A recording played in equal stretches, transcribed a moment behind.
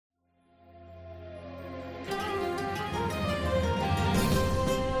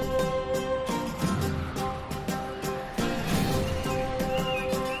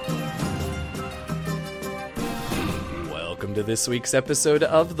to this week's episode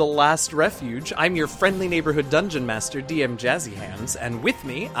of The Last Refuge. I'm your friendly neighborhood dungeon master, DM Jazzy Hands, and with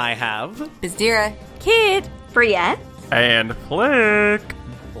me I have... Bizdira, Kid, Briette, and Flick.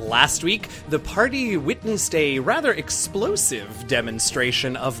 Last week, the party witnessed a rather explosive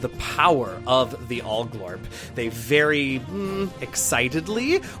demonstration of the power of the Allglorp. They very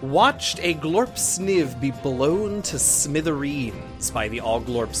excitedly watched a Glorp Sniv be blown to smithereens by the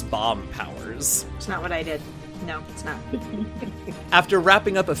Allglorp's bomb powers. It's not what I did. No, it's not. After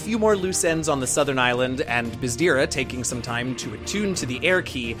wrapping up a few more loose ends on the southern island and Bizdira taking some time to attune to the air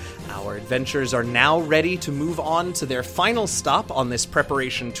key, our adventurers are now ready to move on to their final stop on this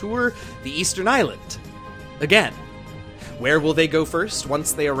preparation tour, the Eastern Island. Again. Where will they go first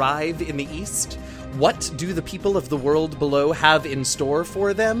once they arrive in the east? What do the people of the world below have in store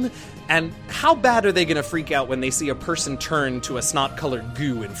for them? And how bad are they going to freak out when they see a person turn to a snot-colored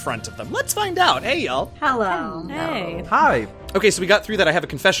goo in front of them? Let's find out. Hey, y'all. Hello. Hey. Hi. Okay, so we got through that. I have a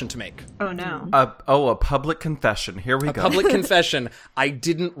confession to make. Oh, no. A public confession. Here we go. Public confession. I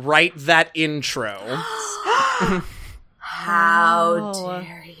didn't write that intro. How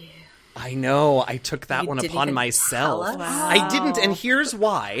dare you? I know. I took that one didn't upon even myself. tell us? I didn't, and here's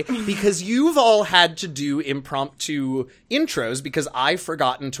why. Because you've all had to do impromptu intros because I've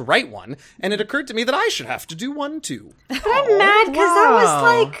forgotten to write one, and it occurred to me that I should have to do one too. I'm mad because that was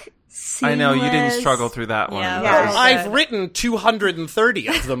like seamless. I know, you didn't struggle through that one. Yeah. That was- I've written 230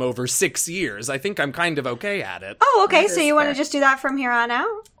 of them over 6 years. I think I'm kind of okay at it. Oh, okay. That So is you want to fair. just do that from here on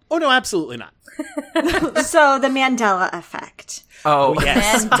out? Oh, no, absolutely not. So the Mandela effect. Oh,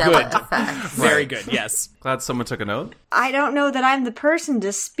 Yes, Mandela good. effect. Very good, yes. glad someone took a note. I don't know that I'm the person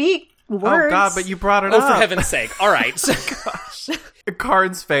to speak words. Oh, God, but you brought it Oh, up. for heaven's sake. All right.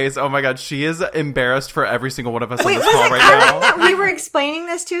 Card's face. Oh, my God. She is embarrassed for every single one of us on Wait, this was call it right Karen now. that we were explaining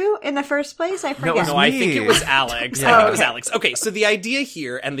this to in the first place? I forget. was No, I think me. it was Alex. Yeah. I think it was Alex. Okay, so the idea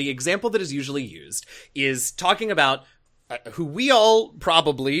here, and the example that is usually used, is talking about who we all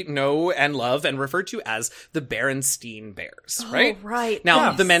probably know and love and refer to as the Berenstein Bears, right? right. Now,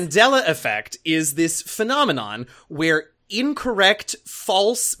 Yes. the Mandela effect is this phenomenon where incorrect,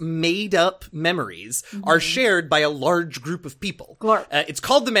 false, made-up memories are shared by a large group of people. Glorp. It's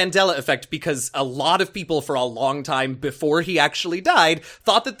called the Mandela effect because a lot of people for a long time before he actually died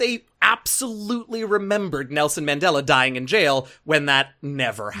thought that they absolutely remembered Nelson Mandela dying in jail when that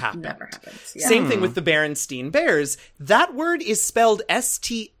never happened. Never happens. Yeah. Same thing with the Berenstein Bears. That word is spelled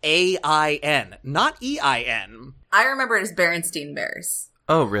S-T-A-I-N, not E-I-N. I remember it as Berenstein Bears.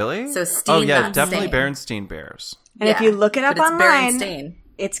 Oh, really? So Steen, Oh, yeah, not definitely Stain. Berenstein Bears. And if you look it up but it's online, Berenstain.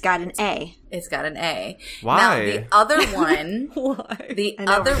 it's got an A. It's got an A. Why? Now, the other one, the I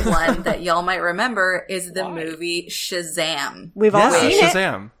know. other one that y'all might remember is the movie Shazam. We've all Yeah, seen it.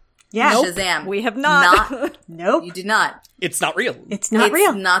 Shazam. Yeah. Shazam. We have not. Nope. You did not. It's not real. It's not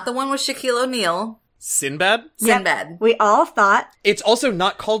real. Not the one with Shaquille O'Neal. Sinbad? Yep. Sinbad. We all thought It's also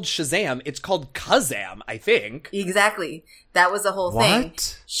not called Shazam. It's called Kazam, I think. Exactly. That was the whole thing.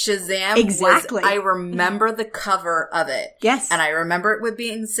 What? Shazam Exactly. was, I remember the cover of it. Yes. And I remember it with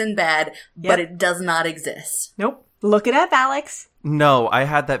being Sinbad, but it does not exist. nope. Look it up, Alex. No, I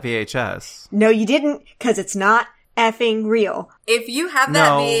had that VHS. No, you didn't, because it's not effing real. If you have that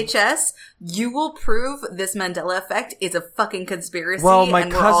No. VHS, you will prove this Mandela effect is a fucking conspiracy. Well, my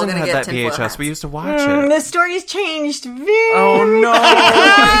and we're all cousin gonna had get that tinfoil VHS. hats. We used to watch it. The story's changed very Oh,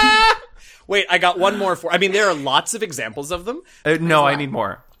 no. Wait, I got one more for... I mean, there are lots of examples of them. No, I need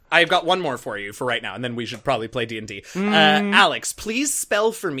more. I've got one more for you for right now, and then we should probably play D&D. Alex, please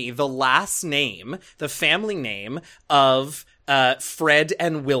spell for me the last name, the family name of Fred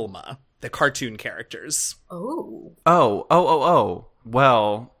and Wilma, the cartoon characters. Oh. Oh.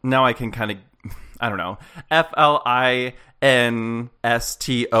 Well, now I can kind of, I don't know.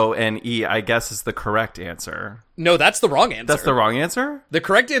 F-L-I-N-S-T-O-N-E, I guess, is the correct answer. No, that's the wrong answer. That's the wrong answer? The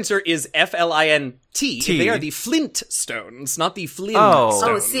correct answer is F-L-I-N-T. T. They are the Flintstones, not the Flintstones. Oh.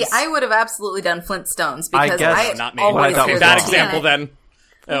 Oh, see, I would have absolutely done Flintstones because guess- I Not me. always What I thought hear was the Bad wrong. T. example, then.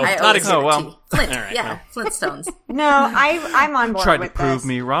 Oh, I not always exactly. hear Oh, the well. T. Flint, All right, yeah, Flintstones. No, I'm on board Tried to with prove this.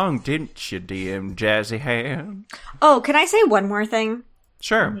 me wrong, didn't you, DM Jazzy Hand? Oh, can I say one more thing?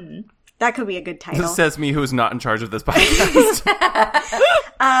 Sure. That could be a good title. This says me who's not in charge of this podcast.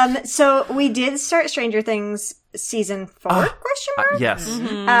 So we did start Stranger Things season 4, question mark?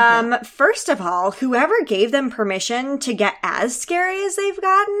 Yes. First of all, whoever gave them permission to get as scary as they've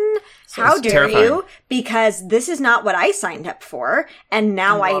gotten, how it's dare terrifying. you? Because this is not what I signed up for, and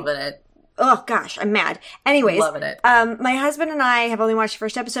now Loving it. Oh gosh, I'm mad. Anyways, Loving it. my husband and I have only watched the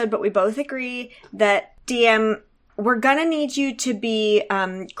first episode, but we both agree that DM we're gonna need you to be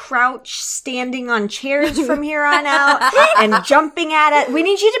crouch standing on chairs from here on out and jumping at it. We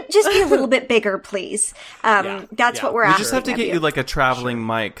need you to just be a little bit bigger, please. That's what we're We asking. just have to get you like a traveling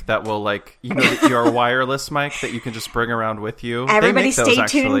mic that will like, you know, your wireless mic that you can just bring around with you. They Everybody make those, stay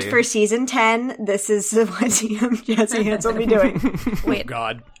tuned actually. for season 10. This is what Jesse Hens will be doing. Wait,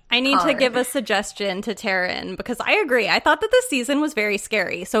 God. I need to give a suggestion to Taryn because I agree. I thought that this season was very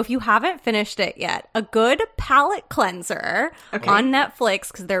scary. So if you haven't finished it yet, a good palate cleanser on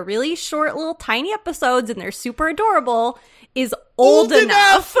Netflix, because they're really short, little tiny episodes and they're super adorable, is Old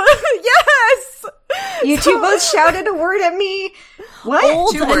Enough. Yes! You two both shouted a word at me. What?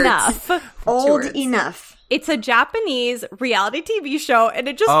 Old 2 words. Enough. Old words. Enough. It's a Japanese reality TV show, and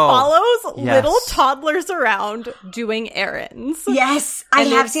it just Oh, follows yes. little toddlers around doing errands. Yes, I And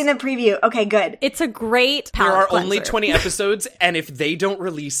have it's- seen the preview. Okay, good. It's a great palate There are cleanser. only 20 episodes, and if they don't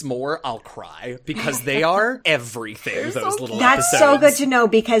release more, I'll cry because they are everything. Those little That's episodes. so good to know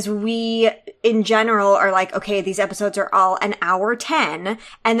because we, in general, are like, okay, these episodes are all an hour 10.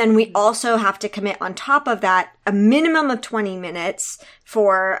 And then we also have to commit on top of that a minimum of 20 minutes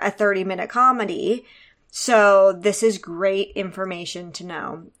for a 30-minute comedy. So this is great information to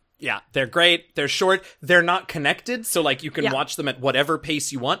know. Yeah, they're great. They're short. They're not connected, so like you can watch them at whatever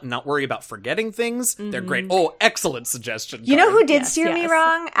pace you want and not worry about forgetting things. They're great. Oh, excellent suggestion. You know who did Yes, steer me yes.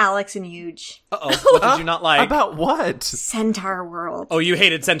 wrong? Alex and Huge. Uh-oh. What did you not like? About what? Centaur World. Oh, you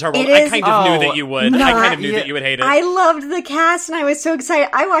hated Centaur World. It I is- kind of knew Oh, that you would. I not kind of knew yet. that you would hate it. I loved the cast and I was so excited.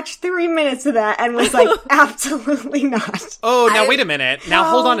 I watched 3 minutes of that and was like, absolutely not. Oh, now I- wait a minute. Now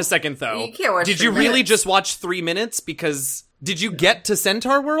hold on a second, though. You can't watch Did 3 you really minutes. just watch 3 minutes? Because did you get to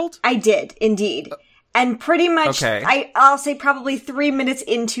Centaur World? I did, indeed. And pretty much, Okay. I'll say probably 3 minutes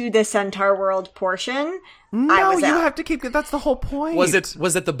into the Centaur World portion, I No, was you out. have to keep. That's the whole point. Was it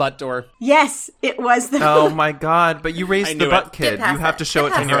the butt door? Yes, it was the. Oh my god! But you I raised knew the butt it. kid. Get past You have it. to show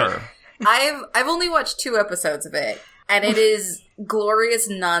it Get to past her. I've only watched 2 episodes of it, and it is glorious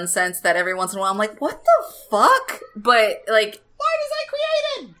nonsense that every once in a while I'm like, what the fuck? But like, why was I created?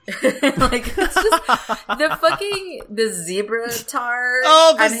 Like, it's just the zebra tar.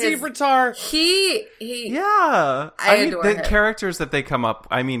 Oh, the and his- zebra tar. He Yeah, I mean, adore the him. characters that they come up.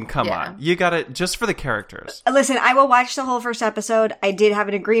 I mean, come Yeah. on, you got it just for the characters. Listen, I will watch the whole first episode. I did have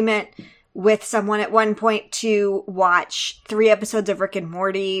an agreement with someone at one point to watch 3 episodes of Rick and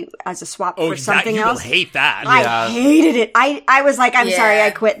Morty as a swap Oh, for something you else. will hate that. I hated it. I was like, I'm Yeah. sorry,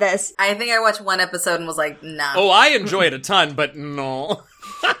 I quit this. I think I watched 1 episode and was like, nah. Oh, I enjoy it a ton, but no.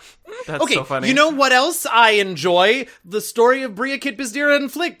 That's Okay, so funny. you know what else I enjoy? The story of Bria, Kit, Bizdira, and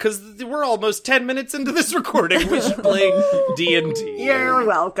Flick, because we're almost 10 minutes into this recording. We should play D&D. You're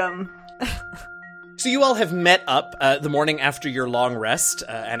welcome. So you all have met up the morning after your long rest,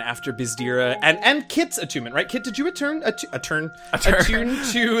 and after Bizdira and Kit's attunement, right? Kit, did you attune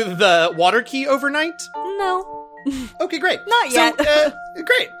to the water key overnight? No. Okay, great. Not yet. So,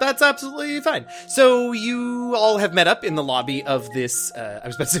 great. That's absolutely fine. So you all have met up in the lobby of this, I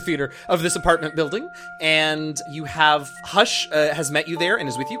was about to say theater, of this apartment building, and you have, Hush has met you there and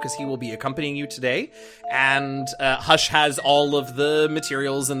is with you because he will be accompanying you today, and Hush has all of the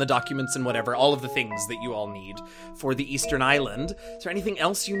materials and the documents and whatever, all of the things that you all need for the Eastern Island. Is there anything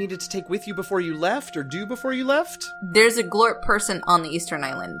else you needed to take with you before you left, or do before you left? There's a Glort person on the Eastern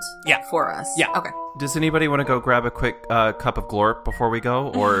Island. Yeah. For us. Yeah. Okay. Does anybody want to go grab a quick cup of glorp before we go,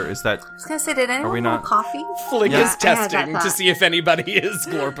 or is that? I was gonna say, did anyone we want not- coffee? Flick Yeah, is I had that testing to thought. see if anybody is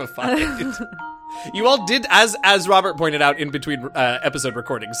glorified. You all did, as Robert pointed out in between episode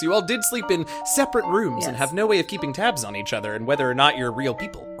recordings, you all did sleep in separate rooms and Yes. have no way of keeping tabs on each other and whether or not you're real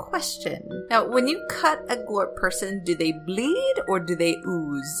people. Question. Now, when you cut a Glort person, do they bleed or do they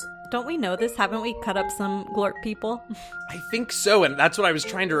ooze? Don't we know this? Haven't we cut up some Glort people? I think so, and that's what I was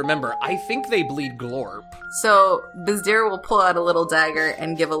trying to remember. I think they bleed glorp. So, Bizdira will pull out a little dagger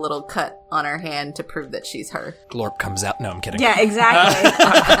and give a little cut on her hand to prove that she's her. Glorp comes out. No, I'm kidding. Yeah, exactly.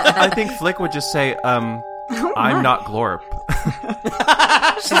 I think Flick would just say, I'm not glorp.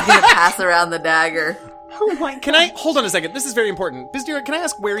 She's gonna pass around the dagger. Oh my god. Can I, hold on a second, this is very important. Bizdira, can I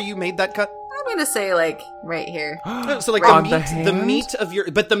ask where you made that cut? I'm gonna say, like, right here. So like On the the meat, the hand? meat of your,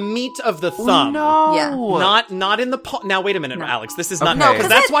 but the meat of the thumb. No. Yeah. Not in the palm. Now wait a minute, Alex. This is not, Okay. because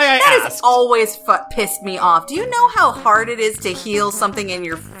that's why I that asked. has always pissed me off. Do you know how hard it is to heal something in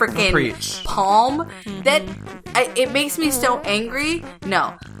your freaking Preach. palm? That it makes me so angry.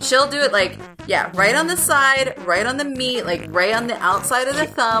 No, she'll do it like, yeah, right on the side, right on the meat, like right on the outside of the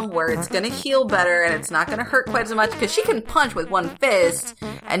thumb, where it's gonna heal better and it's not gonna hurt quite as much because she can punch with one fist,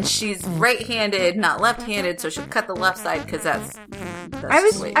 and she's right-handed, not left-handed, so she'll cut the left side because that's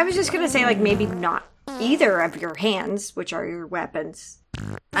the way. I was just gonna say, like, maybe not either of your hands, which are your weapons.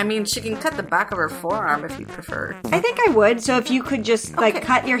 I mean, she can cut the back of her forearm if you prefer. I think I would. So if you could just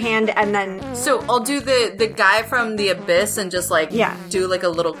cut your hand and then So I'll do the guy from the abyss and just Yeah. do like a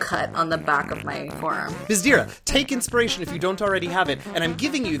little cut on the back of my forearm. Bizdira, take inspiration if you don't already have it, and I'm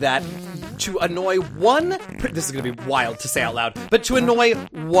giving you that to annoy one... This is going to be wild to say out loud, but to annoy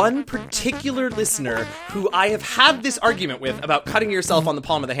one particular listener who I have had this argument with about cutting yourself on the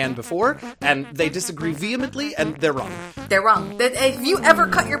palm of the hand before, and they disagree vehemently, and they're wrong. They're wrong. If you ever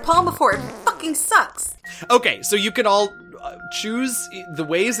cut your palm before, it fucking sucks. Okay, so you can all choose the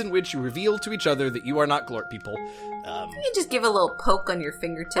ways in which you reveal to each other that you are not Glort people. You just give a little poke on your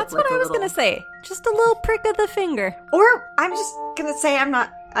fingertip. That's what I was going to say. Just a little prick of the finger. or I'm just gonna say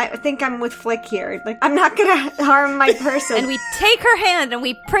I think I'm with Flick here. Like, I'm not gonna harm my person. And we take her hand and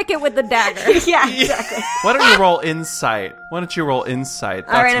we prick it with the dagger. yeah, exactly. Why don't you roll insight? Why don't you roll insight?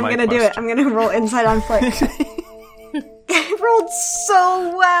 All right, I'm gonna do it. I'm gonna roll insight on Flick. I rolled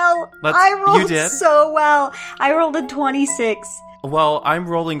so well. You did? So well. I rolled a 26. Well, I'm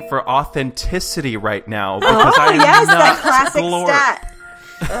rolling for authenticity right now because I am Yes, not that classic Glort. stat.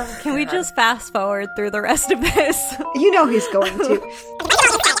 Can we just fast forward through the rest of this? You know he's going to.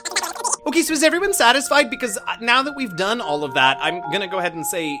 Okay, so is everyone satisfied? Because now that we've done all of that, I'm gonna go ahead and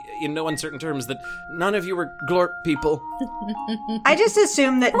say, in no uncertain terms, that none of you were Glort people. I just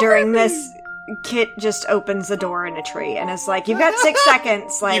assume that during this, Kit just opens the door in a tree and is like, "You've got 6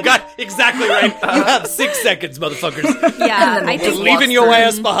 seconds." Like, You got exactly right. You have 6 seconds, motherfuckers. Yeah, I Just think, leaving your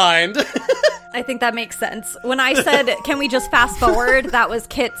ass behind. I think that makes sense. When I said, can we just fast forward, that was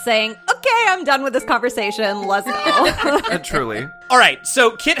Kit saying, okay, I'm done with this conversation. Let's go. Truly. All right,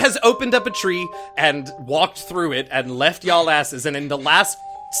 so Kit has opened up a tree and walked through it and left y'all asses, and in the last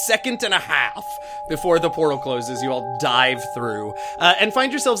second and a half before the portal closes, you all dive through and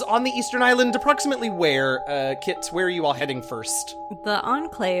find yourselves on the Eastern Island. Approximately where, Kit, where are you all heading first? The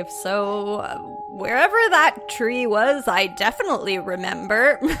Enclave, so wherever that tree was, I definitely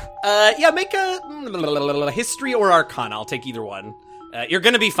remember. Yeah, make a history or arcana. I'll take either one. You're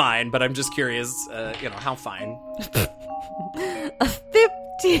gonna be fine, but I'm just curious, how fine? A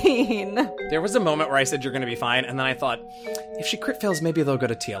 15. There was a moment where I said you're gonna be fine, and then I thought, if she crit fails, maybe they'll go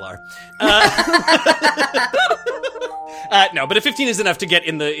to TLR. No, but a 15 is enough to get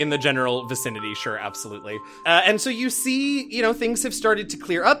in the general vicinity. Sure, absolutely. And so you see, things have started to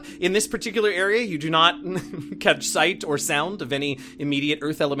clear up. In this particular area, you do not catch sight or sound of any immediate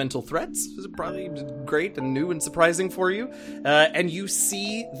earth elemental threats. This is probably great and new and surprising for you. And you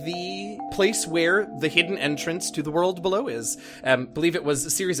see the place where the hidden entrance to the world below is. Believe it was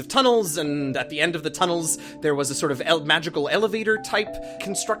a series of tunnels, and at the end of the tunnels, there was a sort of magical elevator type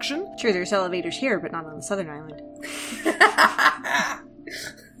construction. Sure, there's elevators here, but not on the Southern Island.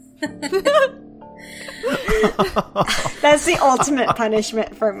 That's the ultimate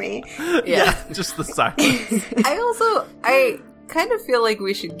punishment for me. Yeah. Just the silence. I kind of feel like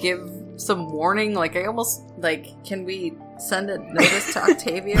we should give some warning. Like, can we send a notice to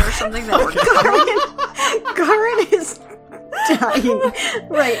Octavia or something that we're Garin is dying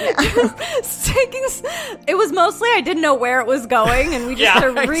right now. It was mostly I didn't know where it was going, and we just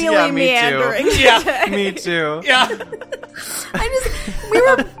are really me meandering. too. Yeah. Me too. Yeah. we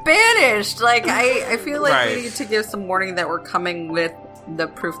were banished. Like, I feel like Right. we need to give some warning that we're coming with the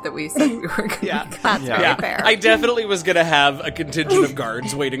proof that we said we were going to Yeah. be. That's Yeah. very fair. I definitely was going to have a contingent of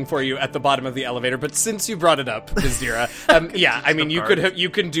guards waiting for you at the bottom of the elevator, but since you brought it up, Bizdira, you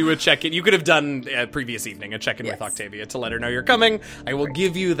can do a check-in. You could have done previous evening a check-in with Octavia to let her know you're coming. I will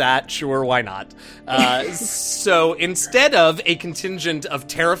give you that. Sure, why not? So instead of a contingent of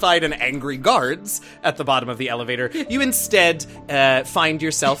terrified and angry guards at the bottom of the elevator, you instead find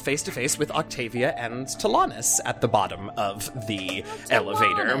yourself face to face with Octavia and Talanis at the bottom of the elevator.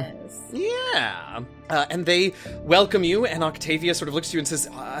 Yeah. And they welcome you, and Octavia sort of looks at you and says,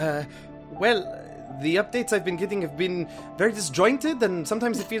 the updates I've been getting have been very disjointed, and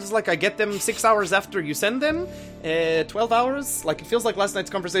sometimes it feels like I get them 6 hours after you send them. 12 hours? Like, it feels like last night's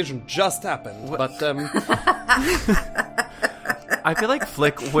conversation just happened. But, I feel like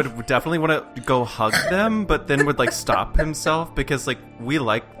Flick would definitely want to go hug them, but then would stop himself because we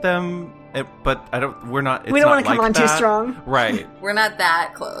like them, but we're not. It's We don't not want to come like on too that. strong. Right. We're not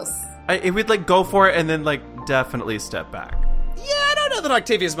that close. It would go for it and then definitely step back. yeah, I don't know that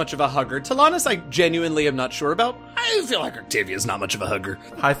Octavia is much of a hugger. Talanis, I genuinely am not sure about. I feel like Octavia is not much of a hugger.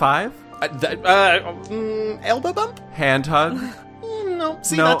 High five? Elbow bump? Hand hug? No.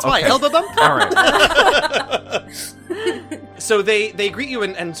 See, No? that's why. Okay. Elbow bump? All right. So they greet you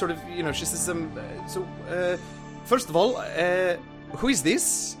and sort of, she says, first of all, who is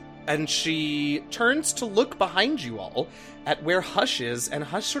this? and she turns to look behind you all at where Hush is, and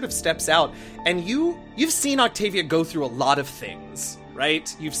Hush sort of steps out, and you've seen Octavia go through a lot of things,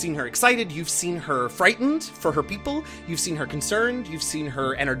 right? You've seen her excited, you've seen her frightened for her people, you've seen her concerned, you've seen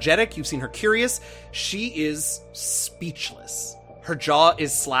her energetic, you've seen her curious. She is speechless. Her jaw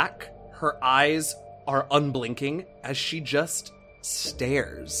is slack, her eyes are unblinking as she just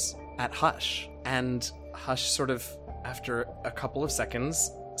stares at Hush. And Hush sort of, after a couple of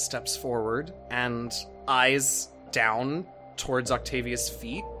seconds, steps forward and, eyes down towards Octavia's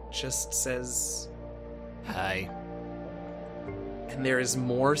feet, just says, "Hi." And there is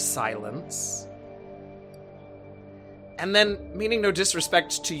more silence. And then, meaning no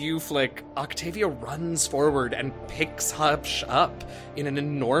disrespect to you, Flick, Octavia runs forward and picks Hush up in an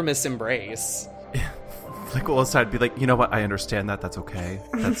enormous embrace. Flick will aside be like, you know what? I understand that. That's okay.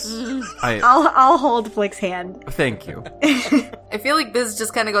 I'll hold Flick's hand. Thank you. I feel like Biz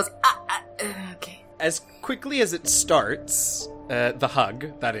just kind of goes, okay. As quickly as it starts, the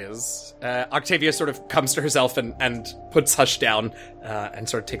hug, that is, Octavia sort of comes to herself and puts Hush down and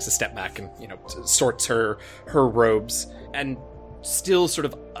sort of takes a step back and, sorts her robes. And still sort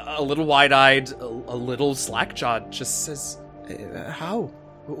of a little wide-eyed, a little slack-jawed, just says, "How?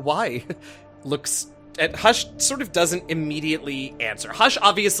 Why?" Looks at Hush, sort of doesn't immediately answer. Hush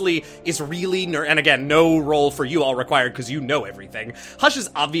obviously is really and again, no role for you all required because you know everything. Hush is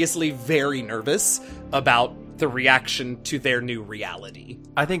obviously very nervous about the reaction to their new reality.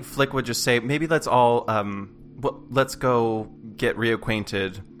 I think Flick would just say, maybe let's all, let's go get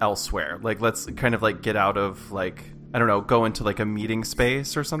reacquainted elsewhere. Like, let's kind of, like, get out of, like, I don't know, go into, like, a meeting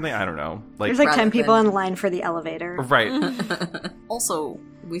space or something. I don't know. There's, like, 10 people in line for the elevator. Right. Also,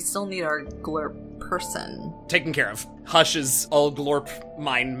 we still need our glurp person. Taken care of. Hush is all glorp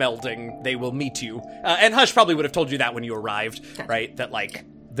mind melding. They will meet you. And Hush probably would have told you that when you arrived, right? That, like,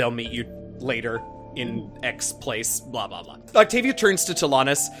 they'll meet you later in X place, blah, blah, blah. Octavia turns to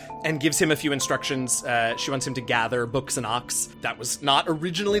Talanis and gives him a few instructions. She wants him to gather books and ox. That was not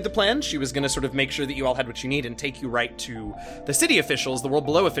originally the plan. She was going to sort of make sure that you all had what you need and take you right to the city officials, the World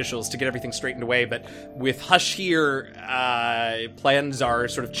Below officials, to get everything straightened away. But with Hush here, plans are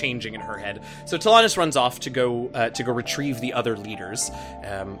sort of changing in her head. So Talanis runs off to go retrieve the other leaders.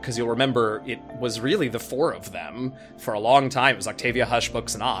 Because you'll remember, it was really the four of them for a long time. It was Octavia, Hush,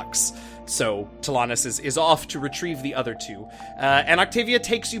 Books, and Ox. So Talanis is off to retrieve the other two. And Octavia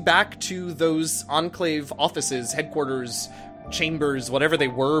takes you back to those Enclave offices, headquarters, chambers, whatever they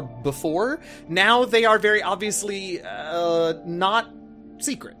were before. Now they are very obviously not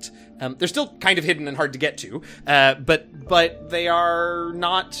secret. They're still kind of hidden and hard to get to, but they are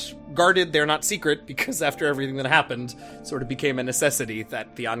not guarded, they're not secret, because after everything that happened, sort of became a necessity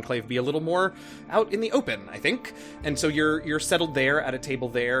that the Enclave be a little more out in the open, I think. And so you're settled there at a table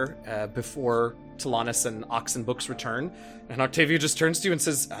there before Talanis and Ox and Books return, and Octavia just turns to you and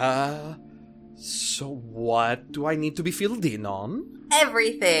says, so what do I need to be filled in on?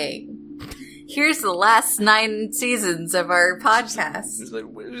 Everything. Here's the last 9 seasons of our podcast.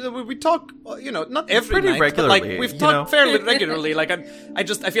 We talk, not every pretty night, regularly, but, like, we've talked fairly regularly. Like, I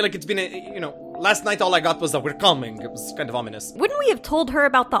feel like it's been last night all I got was that we're coming. It was kind of ominous. Wouldn't we have told her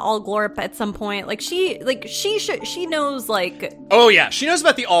about the Allglorp at some point? She knows, like... Oh, yeah, she knows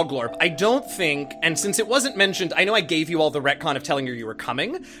about the Allglorp. I don't think, and since it wasn't mentioned, I know I gave you all the retcon of telling her you were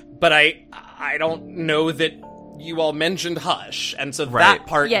coming, but I don't know that you all mentioned Hush, and so that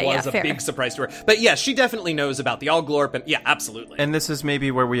part was a big surprise to her. But yeah, she definitely knows about the Allglorp, and yeah, absolutely. And this is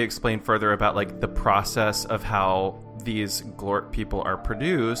maybe where we explain further about, like, the process of how these Glorp people are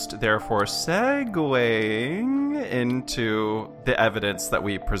produced, therefore segueing into the evidence that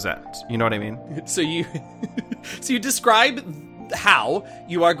we present. You know what I mean? So you describe how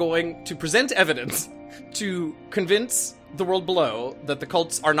you are going to present evidence to convince the world below that the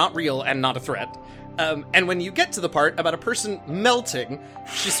cults are not real and not a threat. And when you get to the part about a person melting,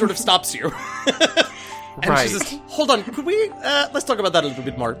 she sort of stops you. And right. she says, hold on, could we, let's talk about that a little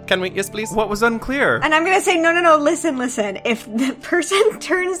bit more. Can we? Yes, please? What was unclear? And I'm going to say, no, listen. If the person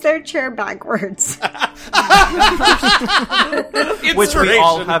turns their chair backwards. Which we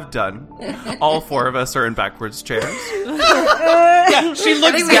all have done. All 4 of us are in backwards chairs. Yeah, she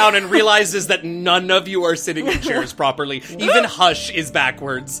looks down and realizes that none of you are sitting in chairs properly. Even Hush is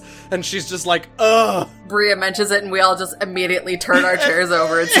backwards. And she's just like, ugh. Bria mentions it and we all just immediately turn our chairs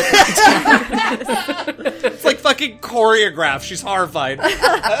over and sit in It's like fucking choreographed. She's horrified.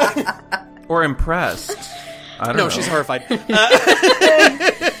 Or impressed. I don't know. No, she's horrified.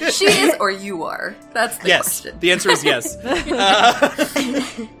 She is or you are? That's the question. The answer is yes.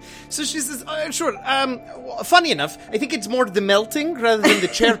 So she says, sure, funny enough, I think it's more the melting rather than the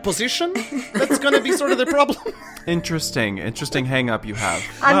chair position that's going to be sort of the problem. Interesting hang up you have.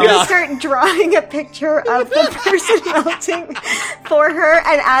 I'm going to start drawing a picture of the person melting for her,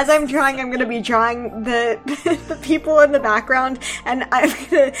 and as I'm drawing, I'm going to be drawing the people in the background, and I'm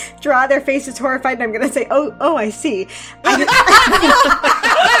going to draw their faces horrified, and I'm going to say, oh, I see.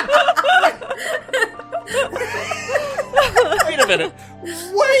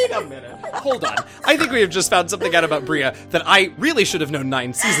 Wait a minute. Hold on. I think we have just found something out about Bria that I really should have known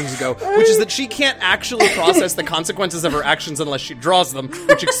 9 seasons ago, which is that she can't actually process the consequences of her actions unless she draws them,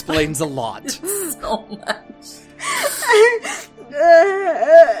 which explains a lot. So much.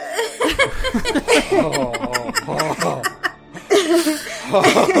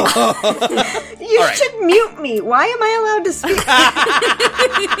 You should mute me. Why am I allowed to speak?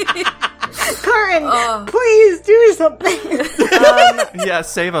 Corin, please do something. Yeah,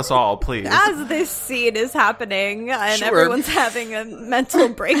 save us all, please. As this scene is happening and Sure. everyone's having a mental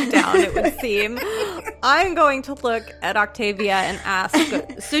breakdown, it would seem, I'm going to look at Octavia and ask,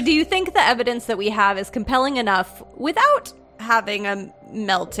 so do you think the evidence that we have is compelling enough without having a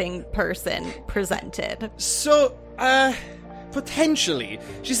melting person presented? So, potentially.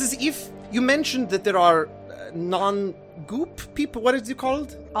 She says, if you mentioned that there are non-goop people, what is it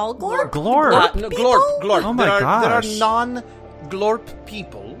called? All glorp? Glorp. No, glorp. Oh my there are gosh. non-glorp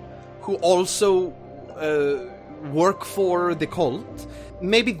people who also work for the cult.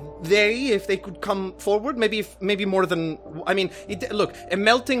 Maybe if they could come forward, maybe more than, I mean, look, a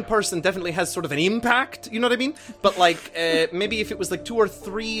melting person definitely has sort of an impact, you know what I mean? But like, maybe if it was like 2 or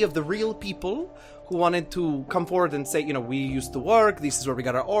 3 of the real people who wanted to come forward and say, we used to work, this is where we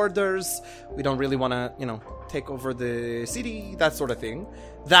got our orders, we don't really want to, take over the city, that sort of thing.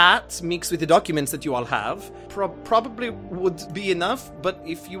 That, mixed with the documents that you all have, probably would be enough, but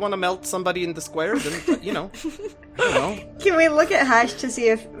if you want to melt somebody in the square, then, I don't know. Can we look at Hush to see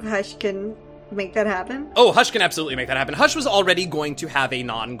if Hush can make that happen? Oh, Hush can absolutely make that happen. Hush was already going to have a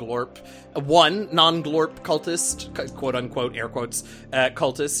non-glorp cultist, quote-unquote, air quotes,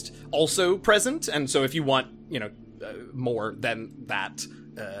 cultist, also present, and so if you want, more than that,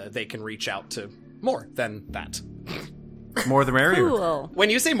 they can reach out to more than that. More the merrier. Cool. When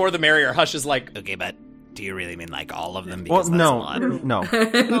you say more the merrier, Hush is like, Okay, but do you really mean like all of them? Well, Because that's a lot. no.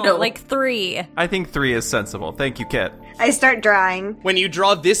 No, like 3. I think 3 is sensible. Thank you, Kit. I start drawing. when you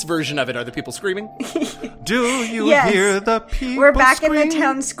draw this version of it, are the people screaming? Do you Yes. hear the people We're back in scream? the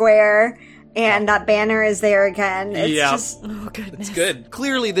town square, and that banner is there again. It's Yeah. just... Oh, goodness. Good.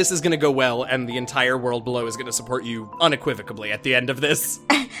 Clearly this is going to go well, and the entire world below is going to support you unequivocally at the end of this.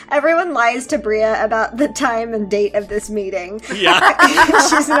 Everyone lies to Bria about the time and date of this meeting. Yeah.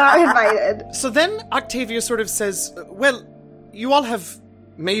 She's not invited. So then Octavia sort of says, well, you all have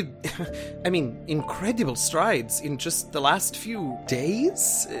made, incredible strides in just the last few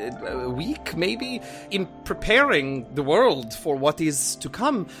days, a week maybe, in preparing the world for what is to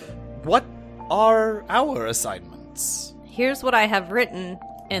come. What are our assignments? Here's what I have written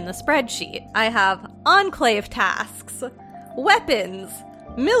in the spreadsheet. I have enclave tasks, weapons,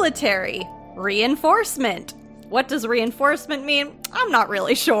 military, reinforcement. What does reinforcement mean? I'm not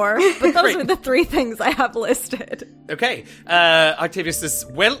really sure, but those Great. are the 3 things I have listed. Okay, Octavia says,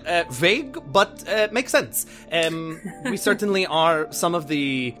 well, vague, but makes sense. We certainly are some of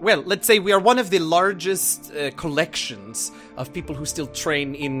the, well, let's say we are one of the largest collections of people who still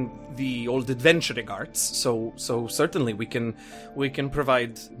train in the old adventuring arts. So certainly we can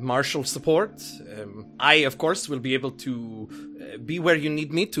provide martial support. I, of course, will be able to be where you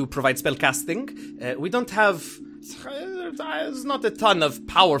need me to provide spellcasting. We don't have... There's not a ton of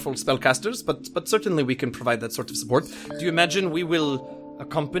powerful spellcasters, but certainly we can provide that sort of support. Do you imagine we will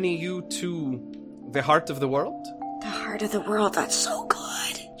accompany you to the heart of the world? The heart of the world, that's so good.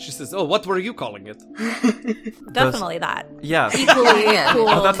 She says, oh, what were you calling it? Definitely that. Yeah. Equally Yeah. cool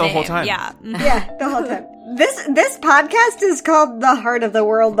Oh, that the whole name. time. Yeah. Yeah, the whole time. This podcast is called The Heart of the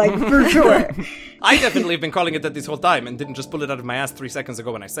World, like, for sure. I definitely have been calling it that this whole time and didn't just pull it out of my ass 3 seconds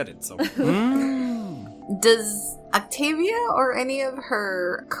ago when I said it, so... Does Octavia or any of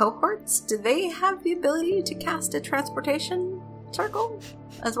her cohorts, do they have the ability to cast a transportation circle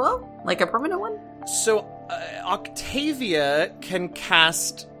as well? Like a permanent one? So, Octavia can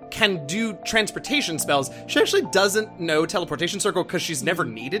do transportation spells. She actually doesn't know teleportation circle because she's never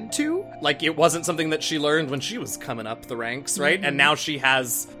needed to. Like, it wasn't something that she learned when she was coming up the ranks, right? And now she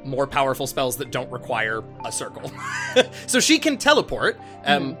has more powerful spells that don't require a circle. So she can teleport,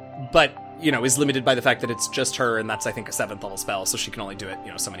 but is limited by the fact that it's just her, and that's, I think, a 7th level spell, so she can only do it,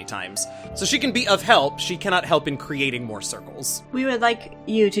 so many times. So she can be of help. She cannot help in creating more circles. We would like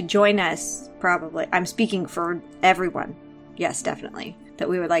you to join us, probably. I'm speaking for everyone. Yes, definitely. That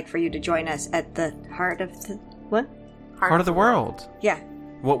we would like for you to join us at the heart of the... What? Heart of the world. Yeah.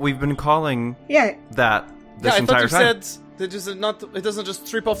 What we've been calling Yeah. that this entire time. I thought you said that it doesn't just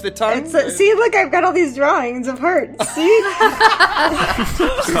trip off the tongue. See, look, I've got all these drawings of hearts. See?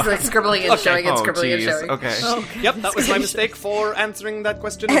 She's like scribbling and showing and scribbling and showing. Okay. Yep, that was my mistake for answering that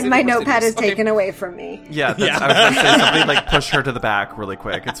question. And my notepad is taken away from me. Yeah, I was going to say somebody push her to the back really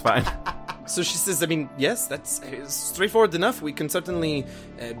quick. It's fine. So she says, yes, that's straightforward enough. We can certainly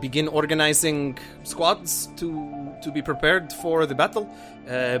begin organizing squads to be prepared for the battle.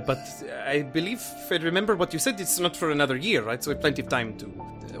 But I believe, if I remember what you said, it's not for another year, right? So we have plenty of time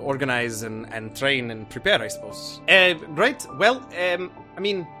to organize and train and prepare, I suppose. Right, well,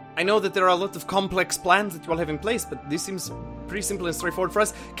 I know that there are a lot of complex plans that you all have in place, but this seems pretty simple and straightforward for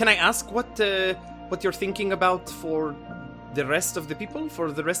us. Can I ask what you're thinking about for the rest of the people,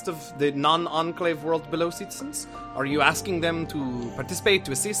 for the rest of the non-Enclave World Below citizens? Are you asking them to participate,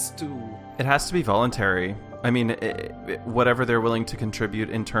 to assist, to... It has to be voluntary. I mean, whatever they're willing to contribute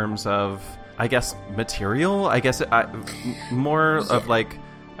in terms of, I guess, material. I guess more of I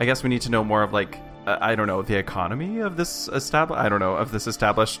guess we need to know more of I don't know, the economy of this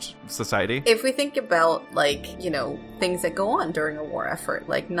established society. If we think about, things that go on during a war effort,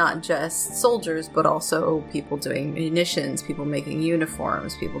 not just soldiers, but also people doing munitions, people making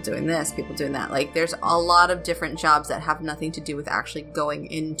uniforms, people doing this, people doing that. There's a lot of different jobs that have nothing to do with actually going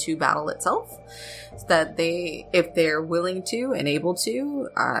into battle itself. That if they're willing to and able to,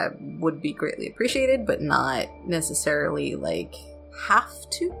 would be greatly appreciated, but not necessarily, have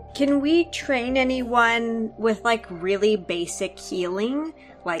to. Can we train anyone with really basic healing,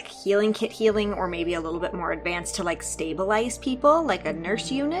 healing kit healing, or maybe a little bit more advanced to stabilize people, like a nurse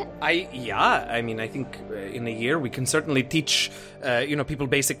unit? I think in a year we can certainly teach people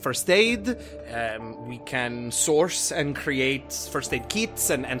basic first aid. We can source and create first aid kits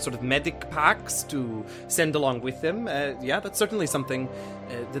and sort of medic packs to send along with them. That's certainly something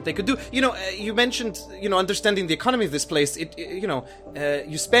that they could do. You mentioned understanding the economy of this place.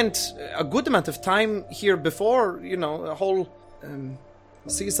 You spent a good amount of time here before a whole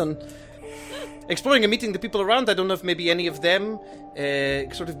season exploring and meeting the people around. I don't know if maybe any of them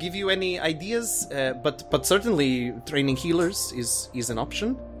sort of give you any ideas, but certainly training healers is an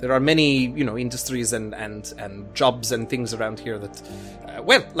option. There are many, industries and jobs and things around here that,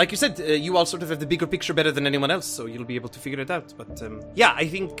 like you said, you all sort of have the bigger picture better than anyone else, so you'll be able to figure it out. But I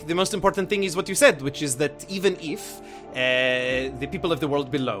think the most important thing is what you said, which is that even if the people of the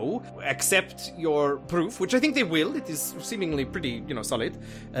world below accept your proof, which I think they will, it is seemingly pretty, solid,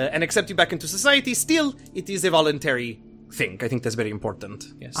 and accept you back into society, still, it is a voluntary thing. I think that's very important.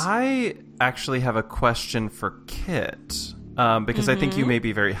 Yes. I actually have a question for Kit. Because I think you may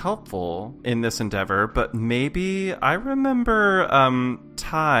be very helpful in this endeavor, but maybe I remember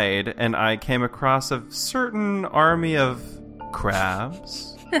Tide and I came across a certain army of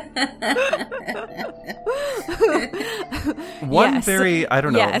crabs. One very,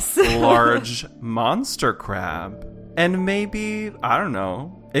 large monster crab. And maybe, I don't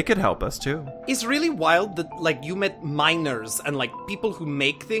know, it could help us too. It's really wild that, you met miners and, people who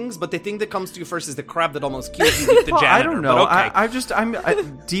make things, but the thing that comes to you first is the crab that almost killed you with the janitor. I don't know. Okay.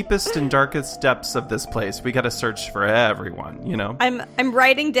 I'm deepest and darkest depths of this place. We gotta search for everyone, I'm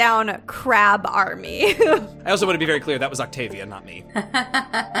writing down crab army. I also want to be very clear, that was Octavia, not me.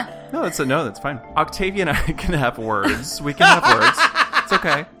 No, that's fine. Octavia and I can have words. We can have words. It's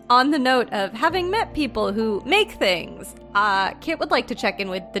okay. On the note of having met people who make things, Kit would like to check in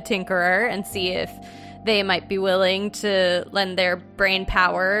with the Tinkerer and see if they might be willing to lend their brain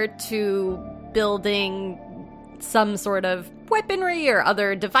power to building some sort of weaponry or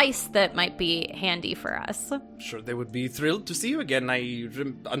other device that might be handy for us. Sure, they would be thrilled to see you again. I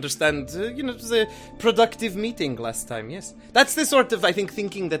understand, it was a productive meeting last time, yes. That's the sort of, I think,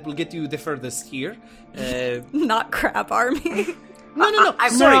 thinking that will get you the furthest here. Not crab army. No.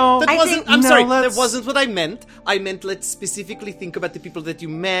 I'm sorry. That wasn't what I meant. I meant let's specifically think about the people that you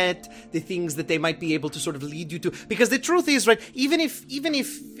met, the things that they might be able to sort of lead you to. Because the truth is, right, even if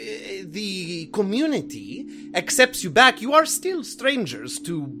the community accepts you back, you are still strangers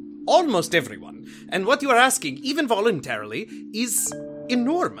to almost everyone. And what you are asking, even voluntarily, is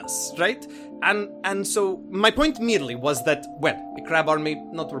enormous, right? And so my point merely was that, well, a crab army,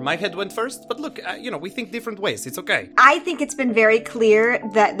 not where my head went first, but look, we think different ways. It's okay. I think it's been very clear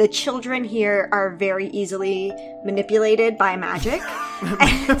that the children here are very easily manipulated by magic.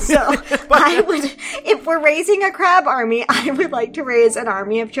 And so if we're raising a crab army, I would like to raise an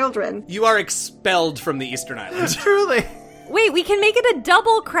army of children. You are expelled from the Eastern Islands. Truly. Wait, we can make it a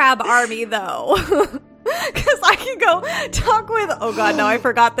double crab army, though. Because I can go talk with... Oh, God, no, I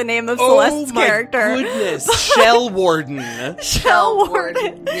forgot the name of Celeste's character. Oh, my goodness. Shell Warden. Shell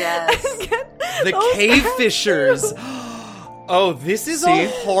Warden. Yes. The Cave Fishers. Oh, this is a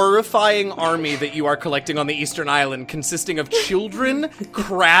horrifying army that you are collecting on the Eastern Island, consisting of children,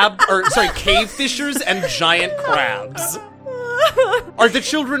 cave fishers, and giant crabs. Are the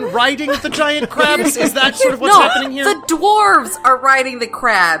children riding the giant crabs? Is that sort of what's happening here? The dwarves are riding the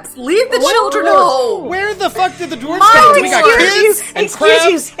crabs. Leave the children alone. Where the fuck did the dwarves go? We got kids and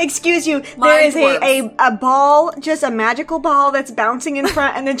crabs. Excuse you. There is a ball, just a magical ball that's bouncing in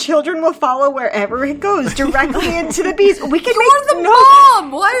front, and the children will follow wherever it goes, directly into the beast. We can You're the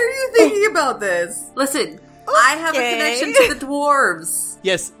mom. Why are you thinking about this? Listen, I have a connection to the dwarves.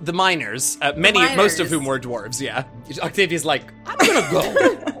 Yes, the miners. Most of whom were dwarves, yeah. Octavia's like, I'm gonna go.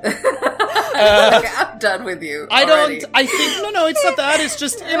 I'm done with you. No, it's not that. It's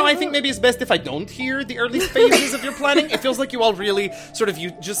just, I think maybe it's best if I don't hear the early phases of your planning. It feels like you all really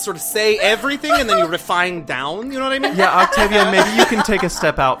you just say everything and then you refine down, you know what I mean? Yeah, Octavia, maybe you can take a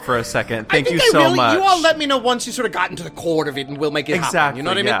step out for a second. Thank you so much. You all let me know once you got into the core of it and we'll make it happen. You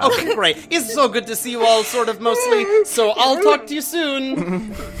know what I mean? Yeah. Okay, great. It's so good to see you all mostly, so I'll talk to you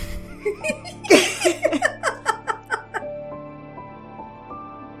soon.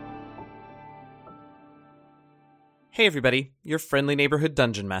 Hey everybody, your friendly neighborhood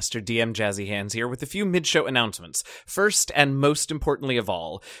dungeon master DM Jazzy Hands here with a few mid-show announcements. First, and most importantly of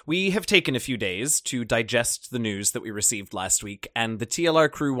all, we have taken a few days to digest the news that we received last week, and the TLR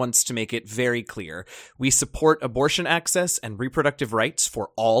crew wants to make it very clear. We support abortion access and reproductive rights for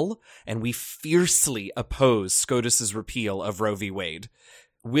all, and we fiercely oppose SCOTUS's repeal of Roe v. Wade.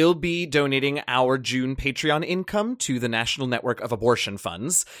 We'll be donating our June Patreon income to the National Network of Abortion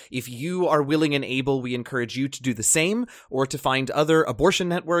Funds. If you are willing and able, we encourage you to do the same or to find other abortion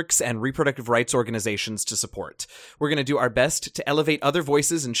networks and reproductive rights organizations to support. We're going to do our best to elevate other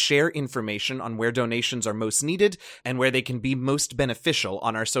voices and share information on where donations are most needed and where they can be most beneficial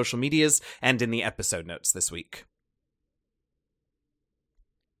on our social medias and in the episode notes this week.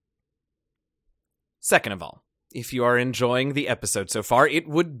 Second of all, if you are enjoying the episode so far, it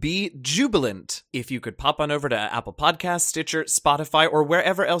would be jubilant if you could pop on over to Apple Podcasts, Stitcher, Spotify, or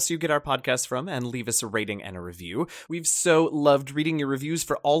wherever else you get our podcasts from and leave us a rating and a review. We've so loved reading your reviews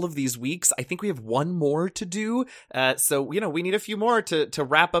for all of these weeks. I think we have one more to do. So we need a few more to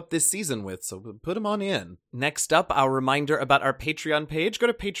wrap up this season with, so put them on in. Next up, our reminder about our Patreon page. Go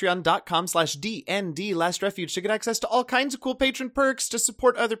to patreon.com/DND Last Refuge to get access to all kinds of cool patron perks, to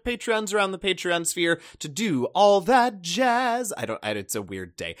support other Patreons around the Patreon sphere, to do all that jazz. It's a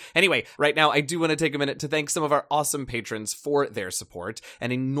weird day. Anyway, right now I do want to take a minute to thank some of our awesome patrons for their support.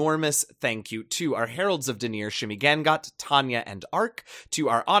 An enormous thank you to our Heralds of Denier, Shimmy Gangot, Tanya, and Ark, to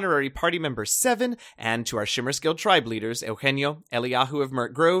our honorary party member 7, and to our Shimmer Skill tribe leaders, Eugenio, Eliyahu of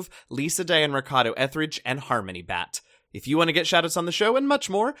Mert Grove, Lisa Diane Mercado Etheridge, and Harmony Bat. If you want to get shoutouts on the show and much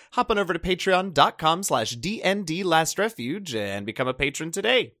more, hop on over to patreon.com/DND Last Refuge and become a patron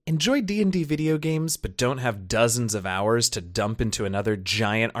today. Enjoy D&D video games, but don't have dozens of hours to dump into another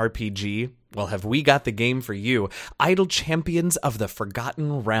giant RPG? Well, have we got the game for you. Idle Champions of the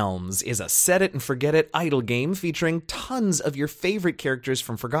Forgotten Realms is a set-it-and-forget-it idle game featuring tons of your favorite characters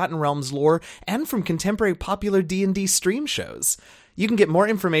from Forgotten Realms lore and from contemporary popular D&D stream shows. You can get more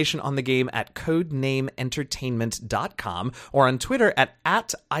information on the game at codenameentertainment.com or on Twitter at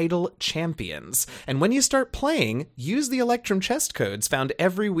 @IdleChampions. And when you start playing, use the Electrum chest codes found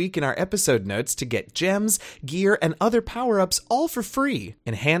every week in our episode notes to get gems, gear, and other power-ups all for free.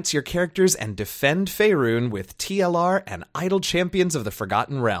 Enhance your characters and defend Faerun with TLR and Idle Champions of the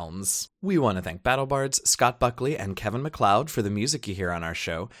Forgotten Realms. We want to thank BattleBards, Scott Buckley, and Kevin MacLeod for the music you hear on our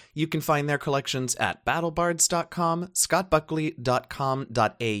show. You can find their collections at battlebards.com,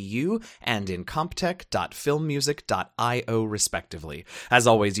 scottbuckley.com.au, and in comptech.filmmusic.io, respectively. As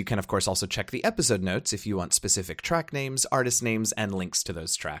always, you can, of course, also check the episode notes if you want specific track names, artist names, and links to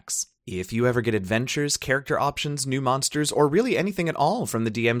those tracks. If you ever get adventures, character options, new monsters, or really anything at all from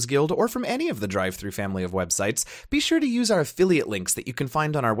the DM's Guild or from any of the Drive-Thru family of websites, be sure to use our affiliate links that you can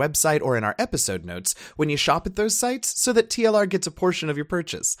find on our website or in our episode notes when you shop at those sites so that TLR gets a portion of your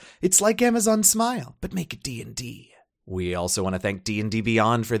purchase. It's like Amazon Smile, but make it D&D. We also want to thank D&D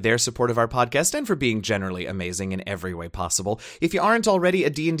Beyond for their support of our podcast and for being generally amazing in every way possible. If you aren't already a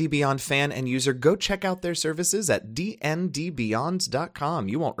D&D Beyond fan and user, go check out their services at dndbeyond.com.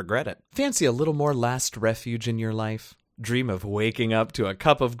 You won't regret it. Fancy a little more last refuge in your life? Dream of waking up to a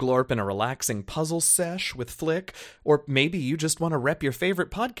cup of glorp and a relaxing puzzle sesh with Flick? Or maybe you just want to rep your favorite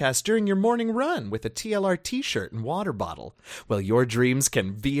podcast during your morning run with a TLR t-shirt and water bottle. Well, your dreams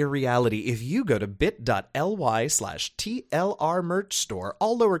can be a reality if you go to bit.ly/TLR merch store,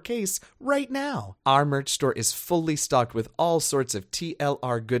 all lowercase, right now. Our merch store is fully stocked with all sorts of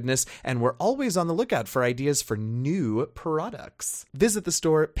TLR goodness, and we're always on the lookout for ideas for new products. Visit the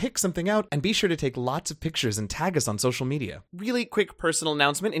store, pick something out, and be sure to take lots of pictures and tag us on social media. Really quick personal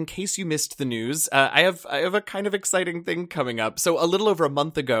announcement in case you missed the news. I have a kind of exciting thing coming up. So a little over a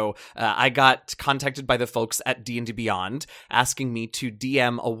month ago, I got contacted by the folks at D&D Beyond asking me to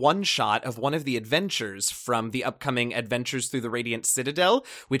DM a one-shot of one of the adventures from the upcoming Adventures Through the Radiant Citadel,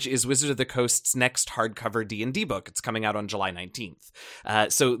 which is Wizard of the Coast's next hardcover D&D book. It's coming out on July 19th.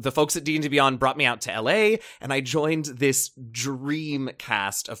 So the folks at D&D Beyond brought me out to LA, and I joined this dream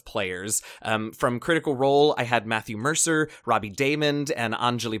cast of players. From Critical Role, I had Matthew Mercer, Robbie Damond, and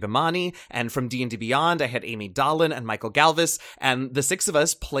Anjali Bhimani, and from D&D Beyond, I had Amy Dahlin and Michael Galvis, and the six of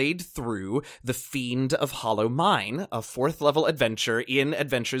us played through The Fiend of Hollow Mine, a 4th level adventure in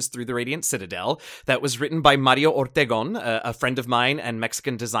Adventures Through the Radiant Citadel that was written by Mario Ortegon, a friend of mine and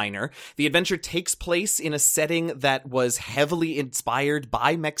Mexican designer. The adventure takes place in a setting that was heavily inspired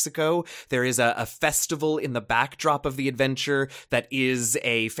by Mexico. There is a festival in the backdrop of the adventure that is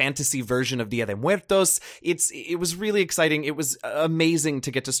a fantasy version of Dia de Muertos. It was really exciting. It was amazing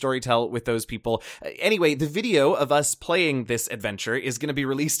to get to storytell with those people. Anyway, the video of us playing this adventure is going to be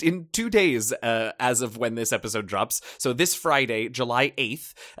released in 2 days as of when this episode drops. So this Friday, July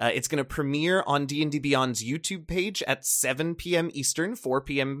 8th, it's going to premiere on D&D Beyond's YouTube page at 7 p.m. Eastern, 4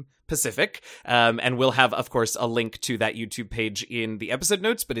 p.m. Pacific. And we'll have, of course, a link to that YouTube page in the episode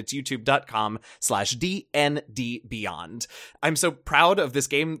notes, but it's youtube.com/DNDBeyond. I'm so proud of this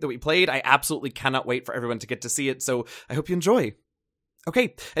game that we played. I absolutely cannot wait for everyone to get to see it, so I hope you enjoy.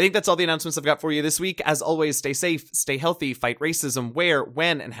 Okay, I think that's all the announcements I've got for you this week. As always, stay safe, stay healthy, fight racism where,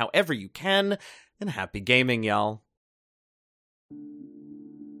 when, and however you can, and happy gaming, y'all.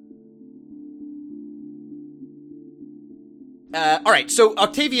 All right, so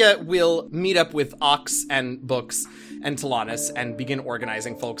Octavia will meet up with Ox and Books and Talanis and begin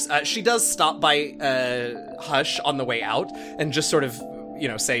organizing folks. She does stop by Hush on the way out and just sort of,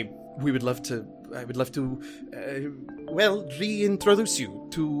 say, I would love to, reintroduce you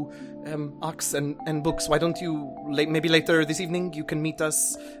to Ox and Books. Why don't you, maybe later this evening, you can meet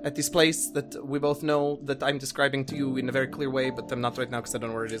us at this place that we both know that I'm describing to you in a very clear way, but I'm not right now because I don't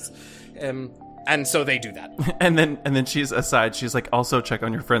know where it is. And so they do that. And then she's aside. She's like, also check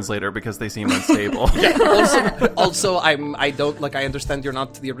on your friends later because they seem unstable. Yeah. Also, I understand you're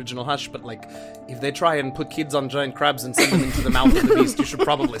not the original Hush, but if they try and put kids on giant crabs and send them into the mouth of the beast, you should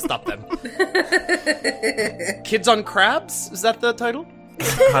probably stop them. Kids on Crabs? Is that the title?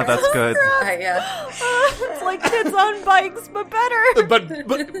 God, that's good. Yeah. It's like Kids on Bikes, but better. But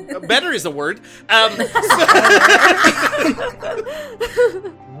better is a word.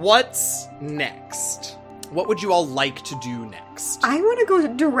 What's next? What would you all like to do next? I want to go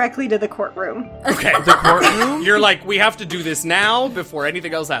directly to the courtroom. Okay. The courtroom? You're like, we have to do this now before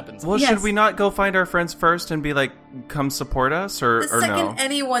anything else happens. Well, yes. Should we not go find our friends first and be like, come support us, or the second no?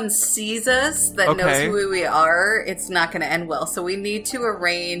 anyone sees us that knows who we are, it's not going to end well. So we need to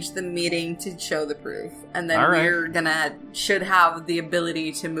arrange the meeting to show the proof. And then should have the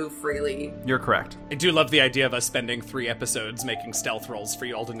ability to move freely. You're correct. I do love the idea of us spending 3 episodes making stealth rolls for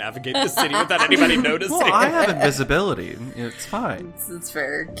you all to navigate the city without anybody noticing. Well, I have invisibility. It's fine. It's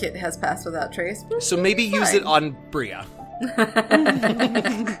fair. Kit has passed without trace. So maybe use it on Bria. Do you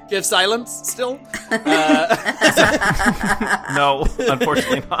have silence still? No,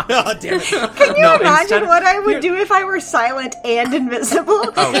 unfortunately not. Oh, damn it. Can you imagine what I would do if I were silent and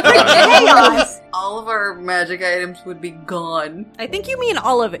invisible? Oh, chaos. All of our magic items would be gone. I think you mean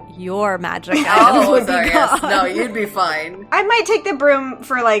all of your magic items would be gone. Yes. No, you'd be fine. I might take the broom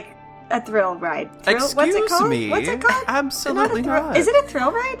for a thrill ride. Excuse what's it called? me. What's it called? Absolutely not. Is it a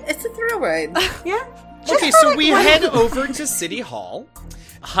thrill ride? It's a thrill ride. Yeah. Okay, so we head over to City Hall.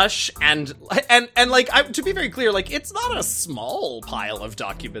 Hush and to be very clear, it's not a small pile of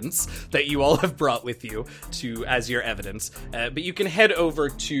documents that you all have brought with you as your evidence, but you can head over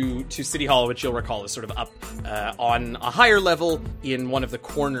to City Hall, which you'll recall is sort of up on a higher level in one of the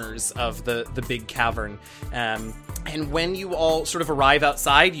corners of the big cavern. And when you all sort of arrive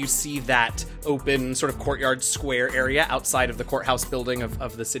outside, you see that open sort of courtyard square area outside of the courthouse building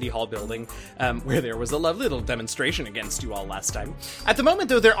of the City Hall building, where there was a lovely little demonstration against you all last time. At the moment,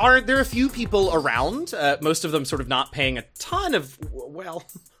 though, there are a few people around, most of them sort of not paying a ton of, well,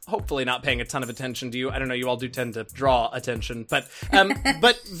 hopefully not paying a ton of attention to you. I don't know, you all do tend to draw attention, but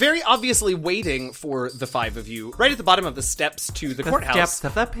very obviously waiting for the five of you right at the bottom of the steps to the courthouse. Steps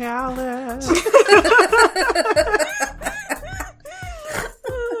of the palace.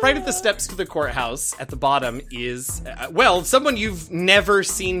 Right at the steps to the courthouse, at the bottom is, someone you've never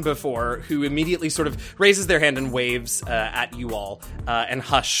seen before, who immediately sort of raises their hand and waves at you all, and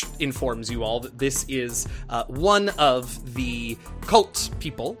Hush informs you all that this is one of the cult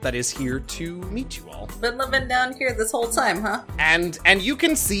people that is here to meet you all. Been living down here this whole time, huh? And you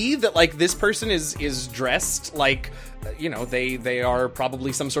can see that, like, this person is dressed like, they are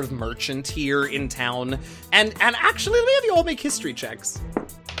probably some sort of merchant here in town. And actually, let me have you all make history checks.